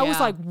 I was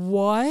like,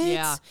 what?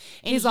 Yeah.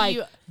 And he's like,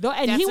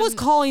 he was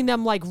calling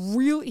them like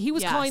he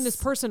was calling this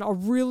person a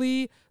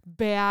really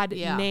bad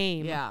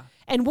name. Yeah.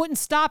 And wouldn't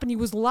stop. And he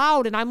was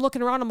loud. And I'm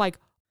looking around. I'm like,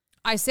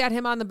 I sat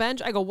him on the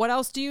bench. I go, what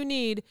else do you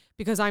need?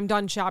 Because I'm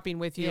done shopping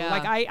with you. Yeah.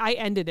 Like I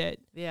ended it.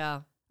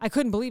 Yeah. I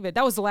couldn't believe it.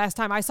 That was the last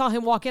time I saw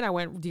him walk in. I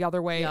went the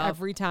other way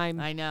every time.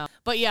 I know.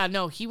 But yeah,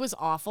 no, he was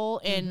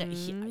awful. And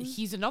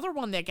he's another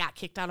one that got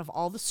kicked out of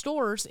all the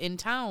stores in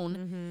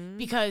town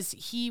because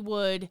he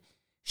would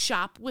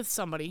shop with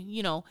somebody.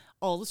 You know,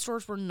 all the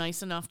stores were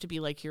nice enough to be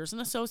like, here's an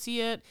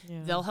associate. Yeah.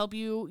 They'll help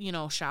you, you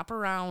know, shop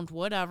around,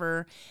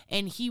 whatever.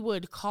 And he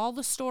would call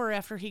the store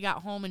after he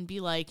got home and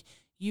be like,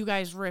 You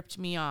guys ripped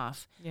me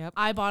off. Yep.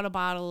 I bought a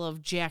bottle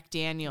of Jack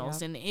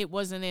Daniels, and it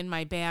wasn't in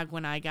my bag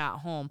when I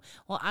got home.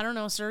 Well, I don't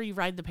know, sir. You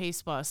ride the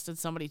Pace bus. Did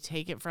somebody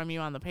take it from you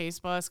on the Pace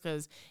bus?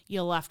 Because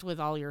you left with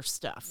all your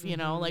stuff, you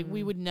know? Like,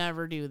 we would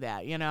never do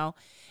that, you know?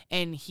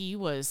 And he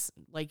was,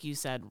 like you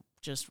said,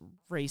 just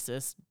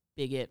racist,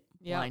 bigot,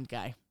 blind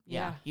guy.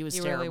 Yeah, he was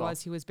terrible. He really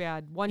was. He was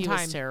bad. He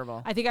was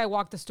terrible. I think I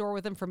walked the store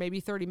with him for maybe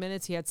 30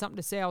 minutes. He had something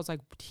to say. I was like,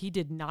 he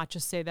did not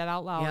just say that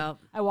out loud. Yep.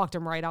 I walked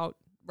him right out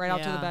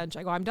to the bench.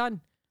 I go, I'm done.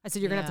 I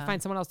said, you're going to have to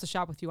find someone else to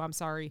shop with you. I'm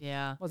sorry.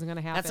 Yeah. Wasn't going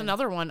to happen. That's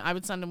another one. I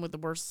would send him with the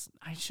worst.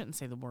 I shouldn't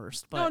say the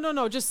worst, but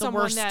no. Just the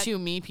someone worst that, to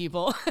me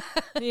people.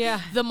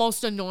 Yeah. The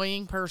most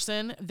annoying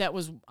person that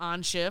was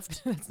on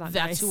shift. That's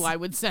nice. Who I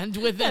would send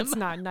with him. That's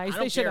not nice.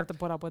 They should have to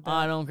put up with that.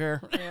 I don't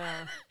care.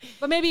 Yeah.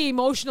 But maybe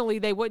emotionally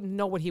they wouldn't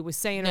know what he was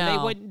saying, or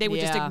they would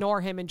just ignore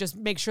him and just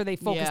make sure they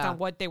focused on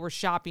what they were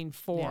shopping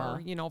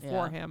for,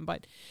 for him.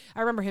 But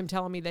I remember him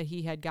telling me that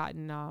he had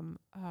gotten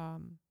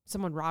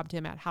someone robbed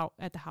him at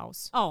the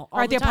house. Oh,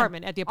 or at the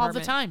apartment. All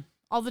the time.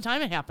 All the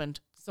time it happened,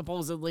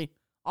 supposedly.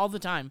 All the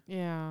time.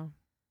 Yeah.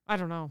 I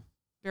don't know.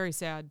 Very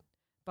sad.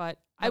 But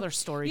another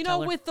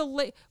storyteller. With the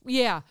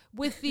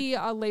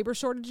labor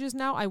shortages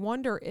now, I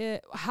wonder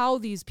how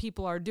these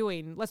people are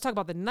doing. Let's talk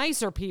about the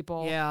nicer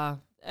people. Yeah.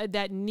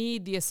 That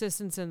need the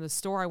assistance in the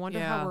store. I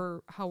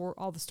wonder how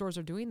all the stores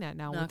are doing that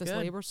now with this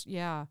labor.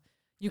 Yeah.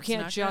 You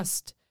can't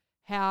just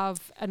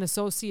have an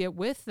associate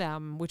with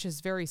them, which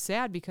is very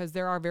sad because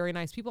there are very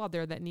nice people out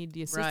there that need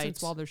the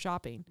assistance while they're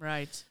shopping.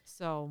 Right.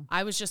 So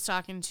I was just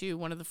talking to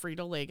one of the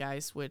Frito-Lay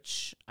guys,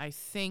 which I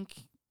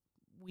think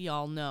we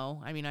all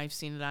know. I mean, I've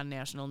seen it on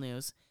national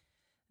news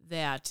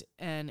that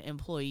an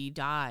employee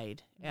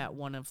died at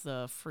one of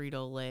the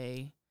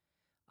Frito-Lay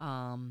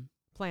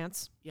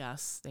plants.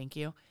 Yes, thank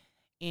you.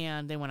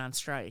 And they went on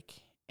strike.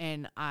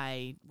 And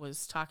I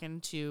was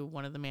talking to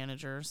one of the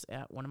managers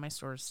at one of my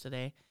stores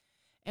today,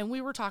 and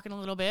we were talking a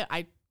little bit.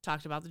 I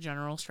talked about the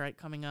general strike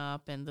coming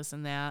up and this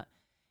and that.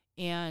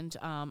 And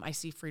I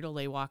see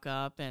Frito-Lay walk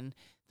up, and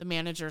the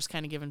manager's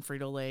kind of giving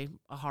Frito-Lay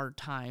a hard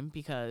time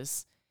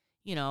because,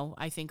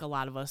 I think a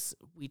lot of us,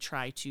 we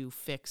try to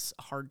fix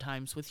hard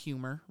times with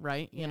humor,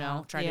 right?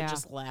 Try to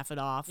just laugh it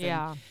off.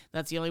 Yeah. And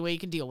that's the only way you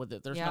can deal with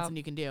it. There's nothing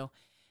you can do.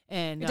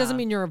 And it doesn't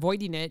mean you're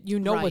avoiding it. You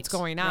know what's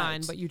going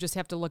on, but you just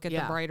have to look at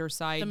the brighter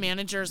side. The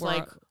manager's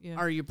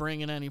are you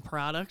bringing any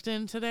product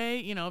in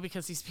today?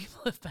 Because these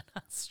people have been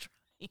on strike.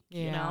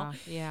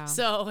 Yeah.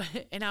 So,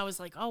 and I was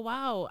like, oh,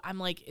 wow. I'm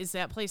like, is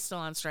that place still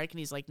on strike? And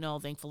he's like, no,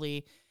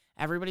 thankfully,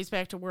 everybody's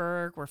back to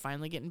work. We're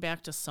finally getting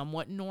back to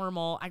somewhat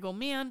normal. I go,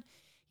 man,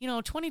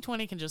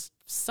 2020 can just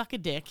suck a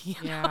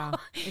dick. Yeah,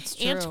 it's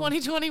true. And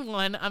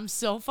 2021, I'm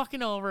so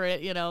fucking over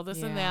it,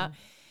 this and that.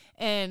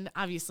 And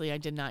obviously I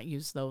did not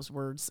use those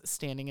words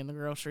standing in the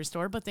grocery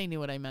store, but they knew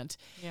what I meant.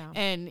 Yeah.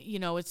 And,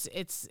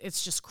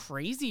 it's just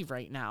crazy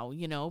right now.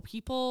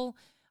 People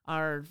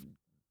are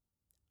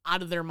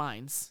out of their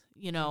minds,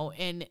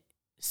 and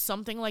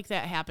something like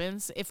that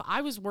happens. If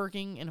I was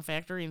working in a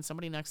factory and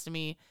somebody next to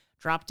me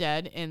dropped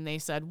dead and they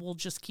said, we'll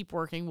just keep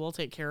working, we'll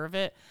take care of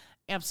it.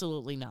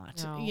 Absolutely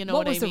not. No. You know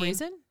what I mean? What was the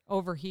reason?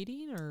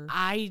 Overheating or?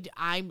 I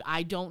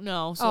don't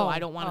know, so I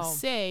don't want to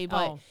say,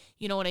 but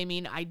you know what I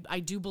mean? I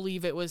do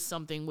believe it was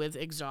something with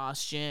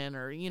exhaustion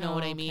or you know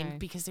what I mean?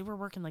 Because they were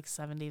working like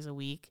 7 days a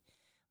week,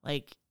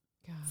 like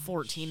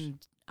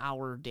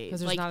 14-hour days.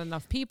 Because there's not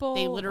enough people?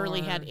 They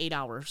literally had 8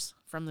 hours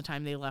from the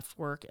time they left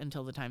work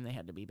until the time they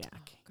had to be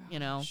back,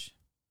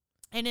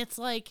 And it's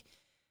like,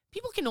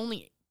 people can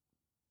only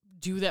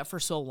do that for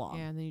so long.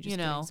 Yeah, and then you just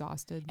get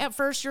exhausted. At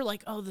first, you're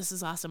like, oh, this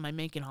is awesome. I'm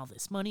making all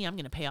this money. I'm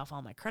going to pay off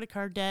all my credit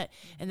card debt.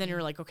 And then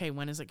you're like, okay,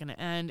 when is it going to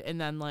end? And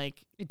then,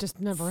 like, it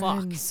just never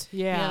ends.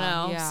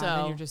 Yeah. Yeah. So, and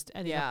then you're just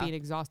ending up being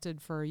exhausted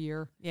for a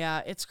year.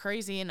 Yeah, it's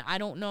crazy. And I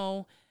don't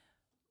know,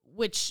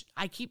 which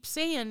I keep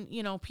saying,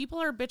 people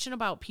are bitching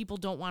about people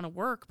don't want to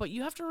work. But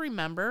you have to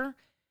remember,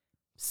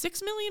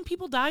 6 million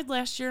people died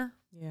last year.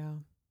 Yeah.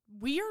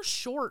 We are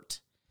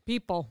short.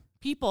 People.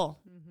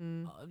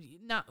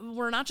 Mm-hmm.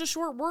 We're not just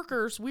short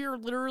workers. We are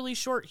literally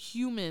short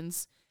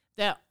humans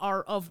that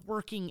are of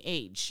working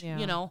age.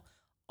 Yeah.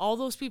 All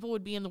those people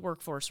would be in the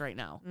workforce right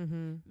now.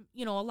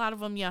 Mm-hmm. A lot of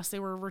them, yes, they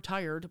were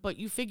retired, but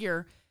you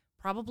figure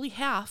probably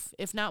half,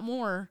 if not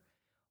more,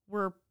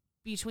 were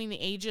between the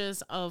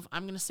ages of,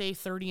 I'm going to say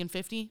 30 and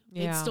 50.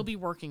 Yeah. They'd still be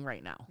working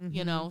right now,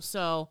 Mm-hmm.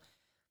 So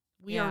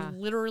we are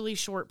literally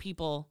short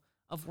people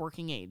of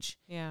working age.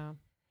 Yeah.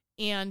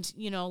 And,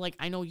 like,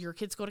 I know your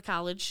kids go to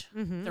college.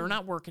 Mm-hmm. They're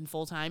not working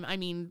full time. I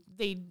mean,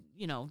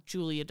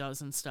 Julia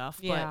does and stuff.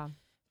 Yeah. But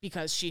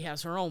because she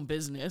has her own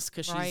business,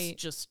 because she's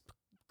just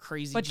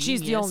crazy But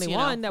genius, she's the only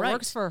one that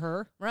works for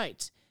her.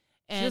 Right.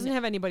 And she doesn't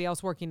have anybody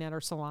else working at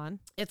her salon.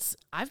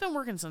 I've been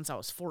working since I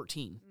was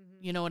 14.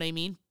 Mm-hmm. You know what I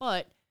mean?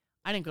 But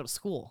I didn't go to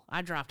school.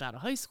 I dropped out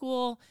of high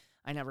school.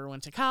 I never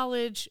went to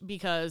college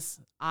because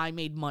I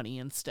made money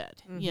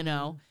instead,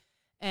 Mm-hmm.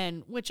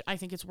 And which I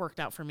think it's worked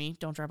out for me.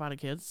 Don't drop out of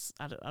kids.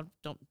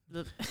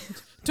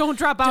 Don't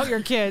drop out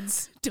your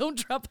kids. Don't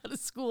drop out of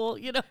school,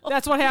 you know.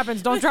 That's what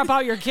happens. Don't drop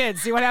out your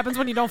kids. See what happens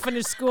when you don't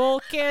finish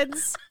school,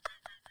 kids?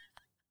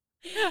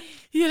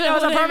 You know, that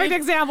was a perfect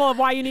example of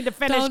why you need to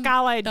finish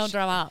college. Don't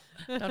drop out.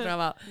 Don't drop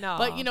out. No.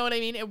 But you know what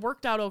I mean? It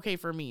worked out okay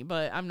for me,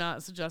 but I'm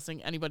not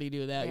suggesting anybody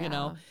do that, you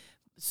know.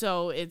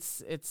 So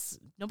it's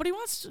nobody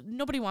wants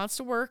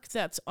to work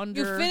that's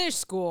under. You finished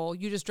school.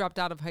 You just dropped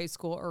out of high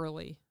school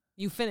early.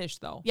 You finished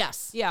though.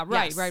 Yes. Yeah,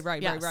 right,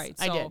 yes. right.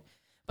 So, I did.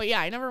 But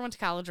yeah, I never went to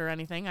college or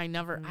anything. I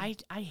never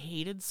I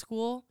hated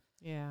school.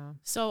 Yeah.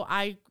 So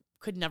I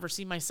could never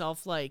see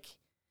myself like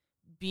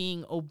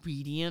being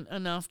obedient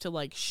enough to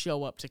like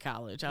show up to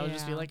college. I would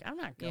just be like, I'm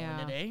not going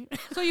today.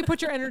 So you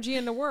put your energy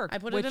into work, I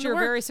put which it into you're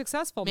work. very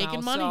successful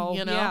making now, money, so,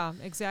 you know. Yeah,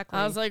 exactly.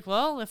 I was like,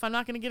 well, if I'm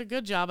not going to get a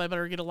good job, I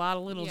better get a lot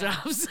of little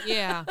jobs.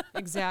 Yeah,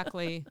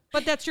 exactly.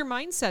 But that's your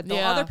mindset, though.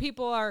 Yeah. Other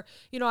people are,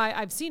 you know,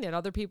 I've seen it.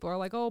 Other people are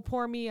like, oh,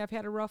 poor me. I've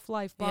had a rough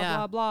life, blah,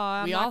 blah,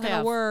 blah. I'm not going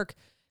to work.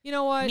 You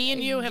know what? Me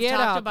and you have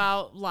talked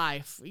about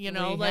life, you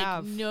know,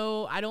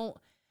 no,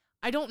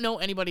 I don't know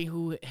anybody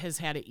who has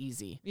had it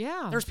easy.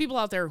 Yeah. There's people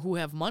out there who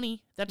have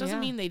money. That doesn't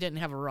mean they didn't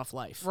have a rough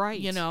life. Right.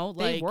 You know,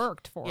 they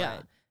worked for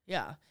it.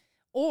 Yeah.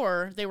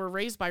 Or they were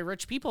raised by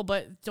rich people,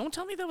 but don't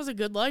tell me that was a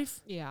good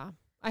life. Yeah.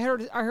 I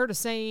heard a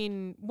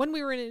saying when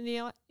we were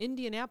in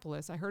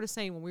Indianapolis. I heard a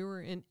saying when we were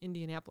in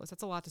Indianapolis.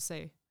 That's a lot to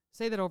say.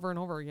 Say that over and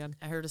over again.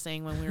 I heard a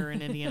saying when we were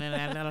in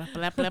Indianapolis.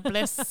 When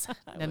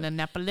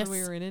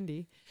we were in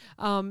Indy.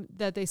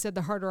 That they said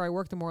the harder I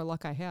work, the more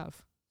luck I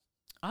have.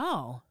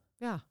 Oh.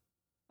 Yeah.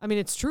 I mean,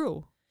 it's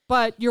true,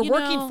 but you're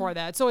working for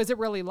that. So is it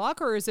really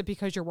luck or is it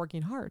because you're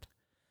working hard?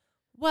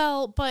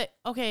 Well, but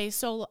okay.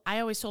 So I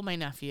always told my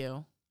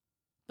nephew,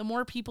 the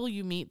more people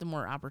you meet, the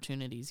more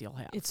opportunities you'll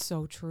have. It's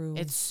so true.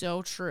 It's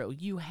so true.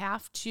 You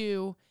have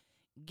to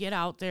get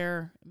out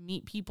there,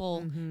 meet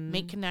people,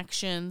 make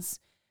connections.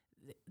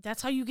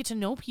 That's how you get to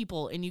know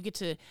people,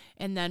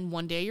 and then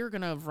one day you're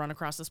going to run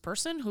across this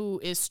person who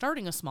is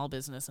starting a small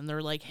business and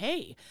they're like,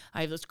 hey,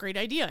 I have this great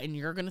idea, and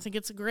you're going to think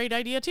it's a great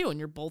idea too, and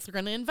you're both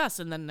going to invest,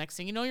 and then next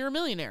thing you know, you're a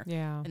millionaire.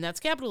 Yeah. And that's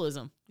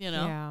capitalism, you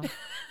know?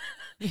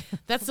 Yeah.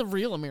 That's the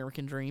real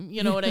American dream.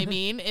 You know what I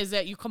mean? Is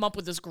that you come up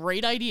with this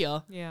great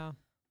idea. Yeah.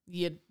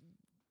 You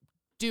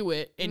do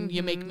it and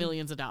you make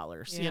millions of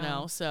dollars, you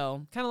know?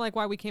 So kind of like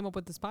why we came up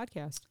with this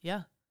podcast.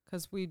 Yeah.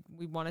 Because we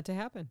want it to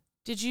happen.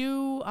 Did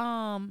you,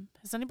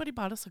 has anybody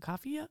bought us a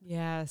coffee yet?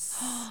 Yes.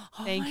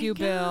 Thank you,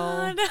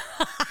 God.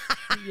 Bill.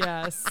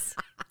 Yes.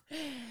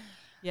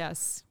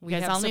 Yes. We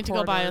guys all need to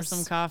go buy us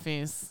some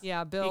coffees.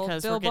 Yeah, Bill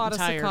we're bought us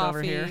a coffee.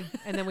 Over here.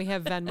 And then we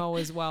have Venmo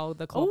as well,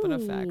 the Clopen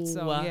effect.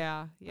 So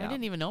yeah. I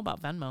didn't even know about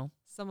Venmo.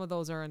 Some of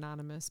those are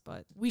anonymous,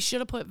 but we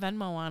should have put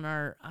Venmo on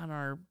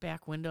our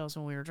back windows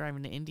when we were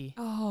driving to Indy.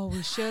 Oh,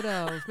 we should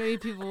have. Maybe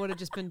people would have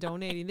just been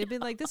donating. They'd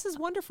been like, "This is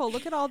wonderful.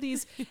 Look at all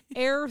these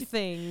air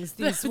things.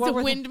 These the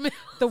windmills.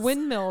 The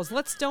windmills.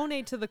 Let's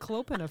donate to the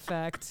Clopen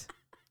effect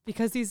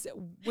because these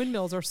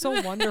windmills are so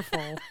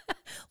wonderful.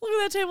 Look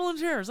at that table and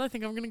chairs. I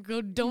think I'm gonna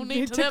go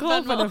donate to that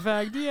Clopen Venmo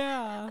effect.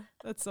 Yeah,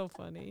 that's so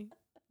funny.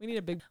 We need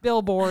a big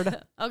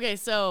billboard. Okay,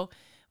 so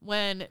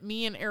when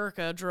me and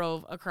Erica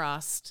drove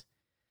across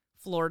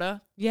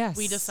Florida, yes,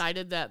 we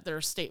decided that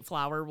their state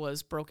flower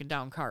was broken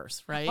down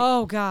cars, right?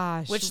 Oh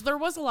gosh, which there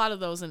was a lot of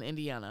those in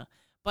Indiana,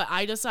 but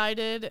I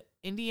decided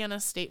Indiana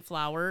state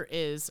flower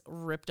is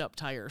ripped up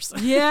tires.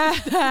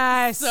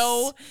 Yes,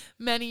 so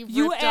many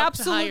ripped up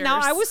tires.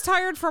 Now I was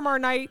tired from our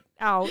night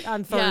out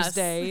on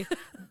Thursday. Yes.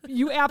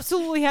 You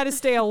absolutely had to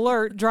stay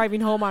alert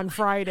driving home on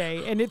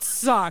Friday, and it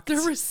sucked.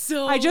 There was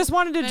so I just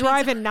wanted to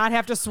drive and not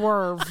have to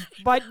swerve,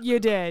 but you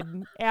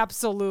did.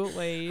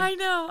 Absolutely. I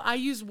know. I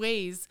used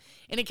Waze,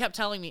 and it kept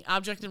telling me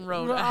object and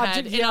road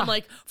ahead, and I'm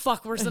like,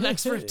 fuck, where's the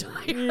next ripped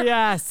tire?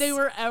 Yes. They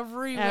were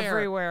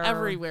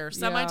everywhere.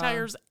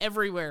 Semi-tires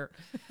everywhere.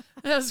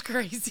 That was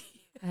crazy.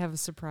 I have a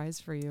surprise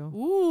for you.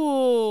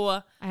 Ooh.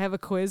 I have a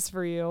quiz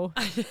for you.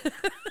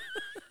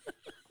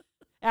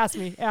 Ask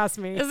me.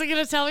 Is it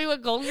going to tell me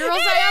what Golden Girls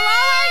I am?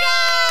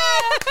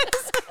 Oh, my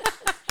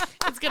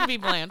God! It's going to be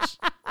Blanche.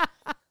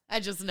 I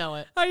just know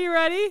it. Are you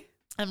ready?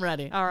 I'm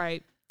ready. All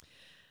right.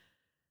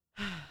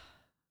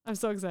 I'm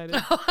so excited.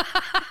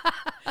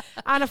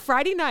 On a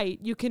Friday night,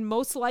 you can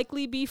most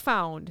likely be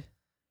found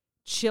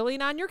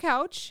chilling on your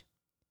couch,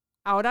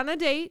 out on a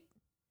date,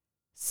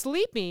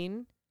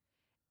 sleeping,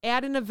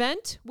 at an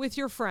event with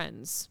your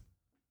friends.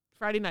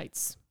 Friday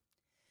nights.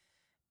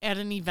 At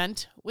an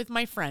event with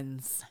my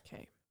friends.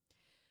 Okay.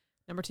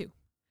 Number 2.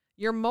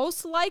 You're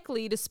most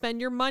likely to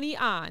spend your money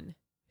on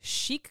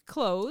chic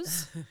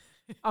clothes,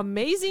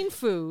 amazing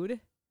food,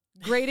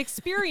 great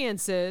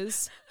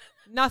experiences,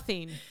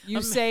 nothing.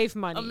 You save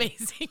money.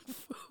 Amazing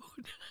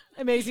food.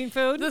 Amazing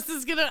food?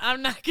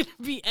 I'm not gonna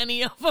be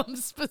any of them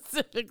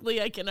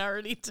specifically. I can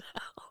already tell.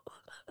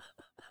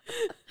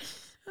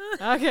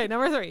 Okay,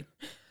 number 3.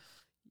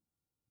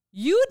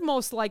 You'd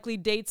most likely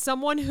date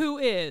someone who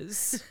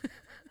is...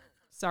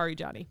 Sorry,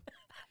 Johnny.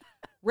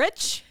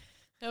 Rich.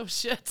 Oh,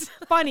 shit.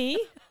 Funny.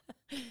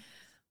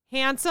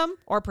 Handsome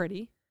or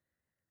pretty.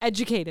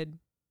 Educated.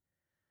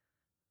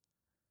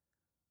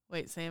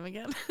 Wait, say him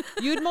again.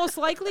 You'd most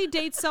likely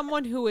date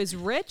someone who is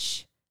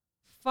rich,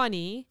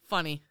 funny.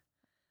 Funny.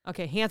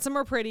 Okay, handsome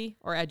or pretty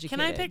or educated.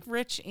 Can I pick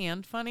rich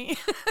and funny?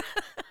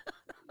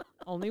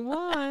 Only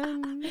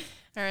one.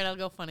 All right, I'll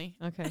go funny.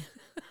 Okay.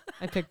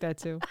 I picked that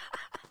too.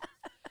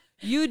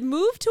 You'd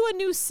move to a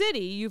new city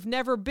you've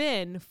never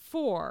been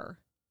for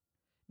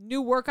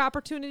new work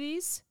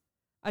opportunities,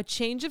 a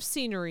change of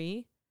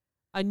scenery,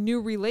 a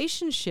new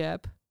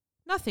relationship,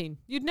 nothing.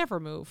 You'd never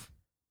move.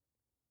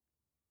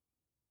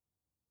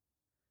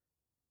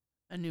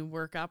 A new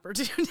work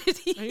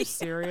opportunity. Are you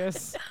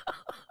serious? No.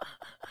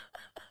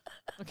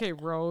 Okay,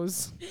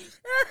 Rose.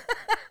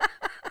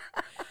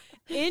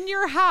 In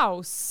your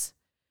house,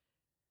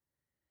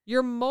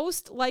 you're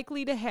most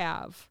likely to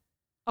have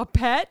a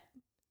pet,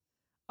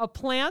 a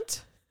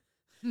plant,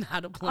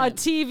 not a plant, a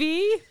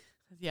TV,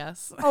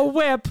 yes, a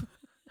whip.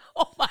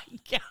 Oh my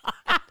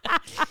God.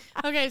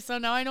 Okay, so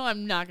now I know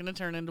I'm not going to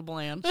turn into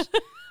Blanche.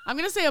 I'm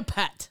going to say a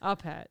pet. A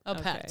pet. A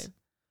pet.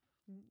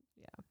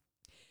 Yeah.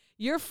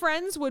 Your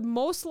friends would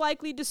most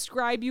likely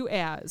describe you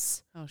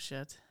as oh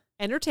shit,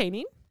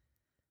 entertaining,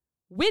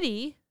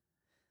 witty,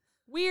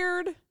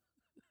 weird,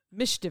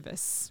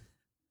 mischievous.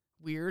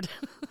 Weird.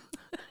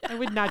 I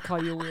would not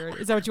call you weird.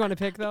 Is that what you want to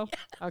pick, though?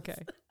 Yes.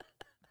 Okay.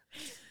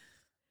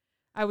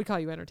 I would call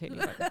you entertaining.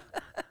 But.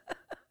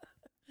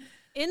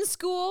 In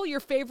school, your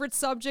favorite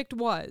subject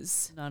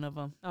was? None of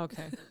them.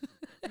 Okay.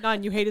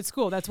 None. You hated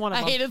school. That's one of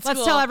them. I hated school.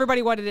 Let's tell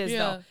everybody what it is,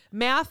 though.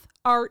 Math,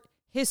 art,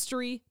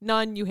 history,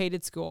 none. You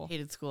hated school.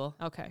 Hated school.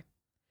 Okay.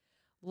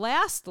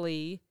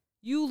 Lastly,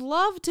 you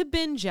love to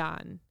binge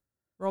on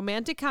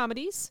romantic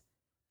comedies,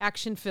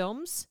 action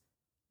films,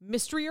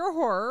 mystery or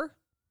horror,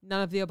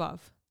 none of the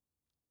above.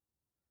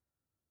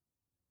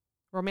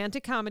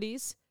 Romantic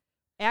comedies,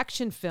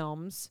 action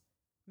films,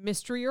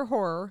 mystery or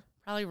horror.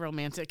 Probably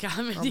romantic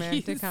comedies.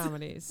 Romantic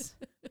comedies.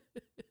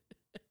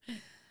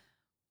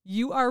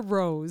 You are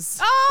Rose.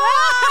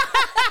 Oh!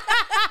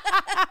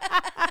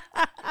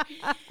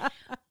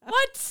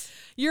 What?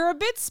 You're a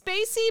bit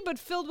spacey, but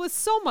filled with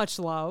so much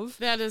love.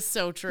 That is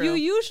so true. You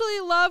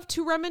usually love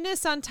to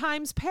reminisce on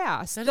times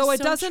past, though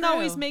it doesn't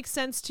always make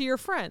sense to your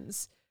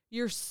friends.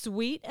 You're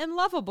sweet and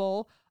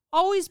lovable,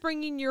 always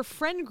bringing your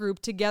friend group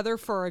together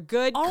for a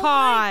good cause. Oh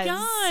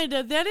my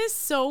God, that is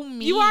so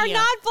mean. You are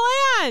not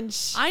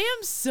Blanche. I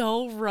am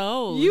so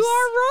Rose. You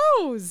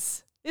are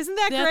Rose. Isn't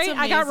that great? Amazing.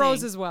 I got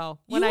Rose as well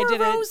when I did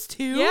Rose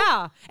too?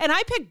 Yeah, and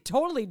I picked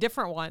totally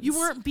different ones. You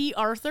weren't B.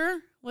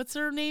 Arthur? What's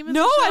her name in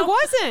No, the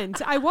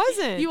show? I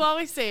wasn't. You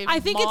always say I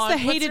think Maud. it's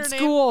the hated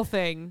school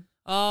thing.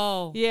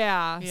 Oh.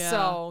 Yeah.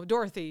 So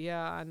Dorothy,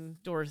 yeah.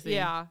 And Dorothy.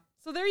 Yeah.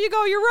 So there you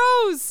go. You're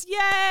Rose. Yay!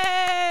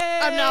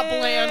 I'm not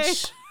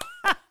Blanche.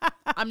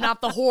 I'm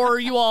not the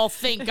whore you all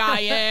think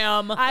I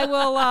am. I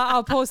will.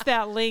 I'll post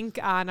that link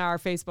on our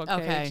Facebook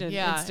page and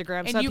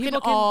Instagram, and so you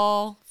people can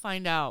all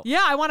find out.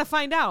 Yeah, I want to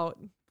find out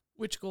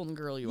which Golden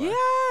Girl you are.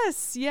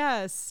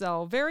 Yes.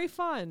 So very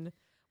fun.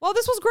 Well,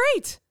 this was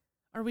great.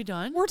 Are we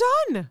done? We're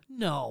done.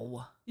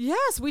 No.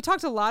 Yes, we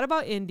talked a lot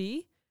about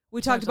Indy.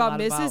 We talked about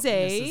Mrs.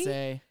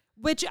 A.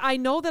 Which I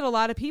know that a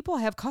lot of people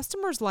have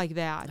customers like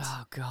that.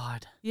 Oh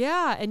God.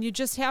 Yeah, and you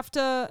just have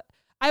to.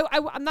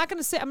 I'm not going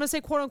to say, I'm going to say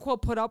quote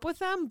unquote put up with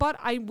them, but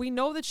we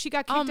know that she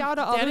got kicked out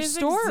of other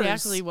stores. That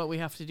is exactly what we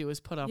have to do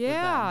is put up with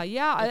them.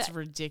 Yeah. It's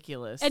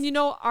ridiculous. And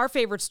our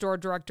favorite store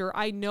director,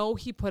 I know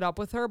he put up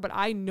with her, but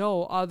I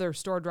know other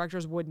store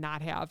directors would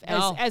not have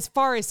as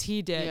far as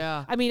he did.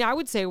 Yeah. I mean, I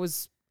would say it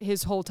was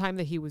his whole time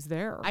that he was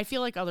there. I feel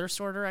like other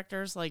store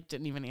directors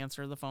didn't even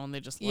answer the phone. They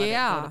just let it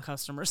go to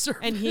customer service.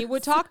 And he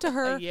would talk to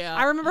her. Yeah.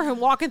 I remember him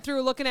walking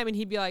through looking at me and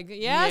he'd be like,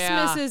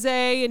 yes, Mrs.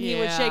 A. And he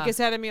would shake his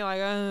head at me like,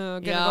 oh,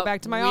 I'm going to go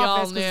back to my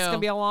office because it's going to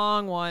be a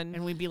long one.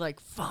 And we'd be like,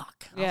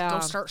 fuck. I'll go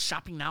start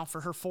shopping now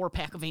for her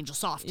 4-pack of Angel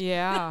Soft.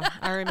 Yeah,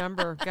 I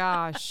remember.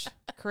 Gosh,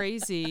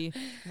 crazy.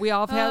 We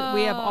have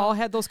all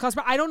had those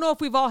customers. I don't know if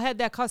we've all had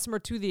that customer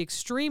to the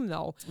extreme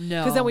though.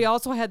 No. Because then we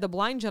also had the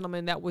blind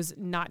gentleman that was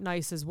not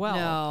nice as well.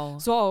 No.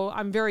 So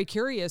I'm very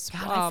curious.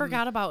 God, I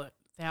forgot about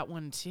that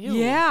one too.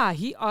 Yeah,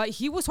 he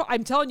was.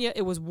 I'm telling you,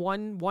 it was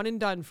one and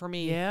done for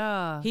me.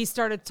 Yeah. He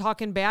started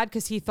talking bad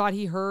because he thought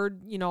he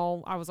heard.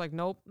 I was like,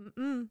 nope,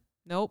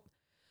 nope.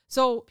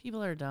 So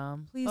people are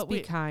dumb. Please be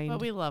kind. But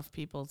we love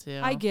people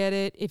too. I get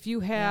it. If you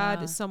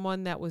had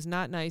someone that was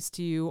not nice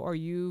to you, or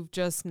you've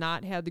just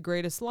not had the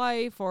greatest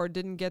life, or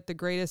didn't get the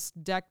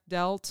greatest deck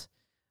dealt,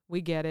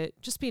 we get it.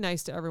 Just be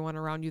nice to everyone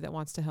around you that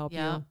wants to help you.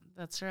 Yeah,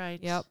 that's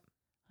right. Yep.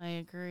 I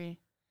agree.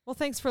 Well,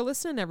 thanks for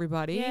listening,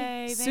 everybody.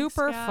 Yay,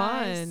 super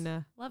thanks,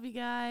 fun. Love you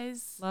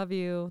guys. Love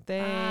you.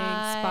 Thanks.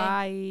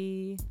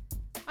 Bye.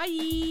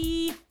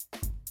 Bye.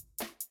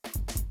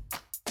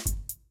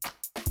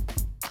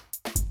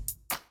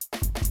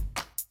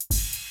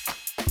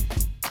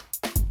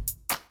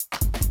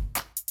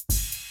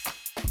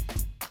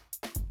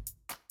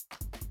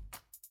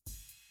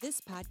 This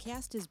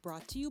podcast is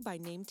brought to you by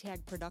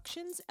NameTag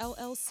Productions,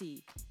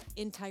 LLC.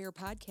 Entire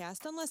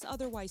podcast, unless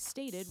otherwise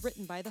stated,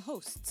 written by the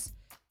hosts.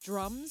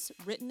 Drums,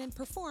 written and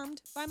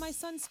performed by my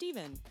son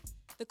Steven.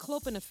 The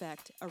Clopen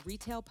Effect, a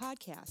retail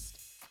podcast.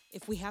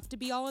 If we have to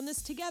be all in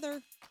this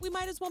together, we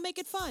might as well make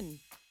it fun.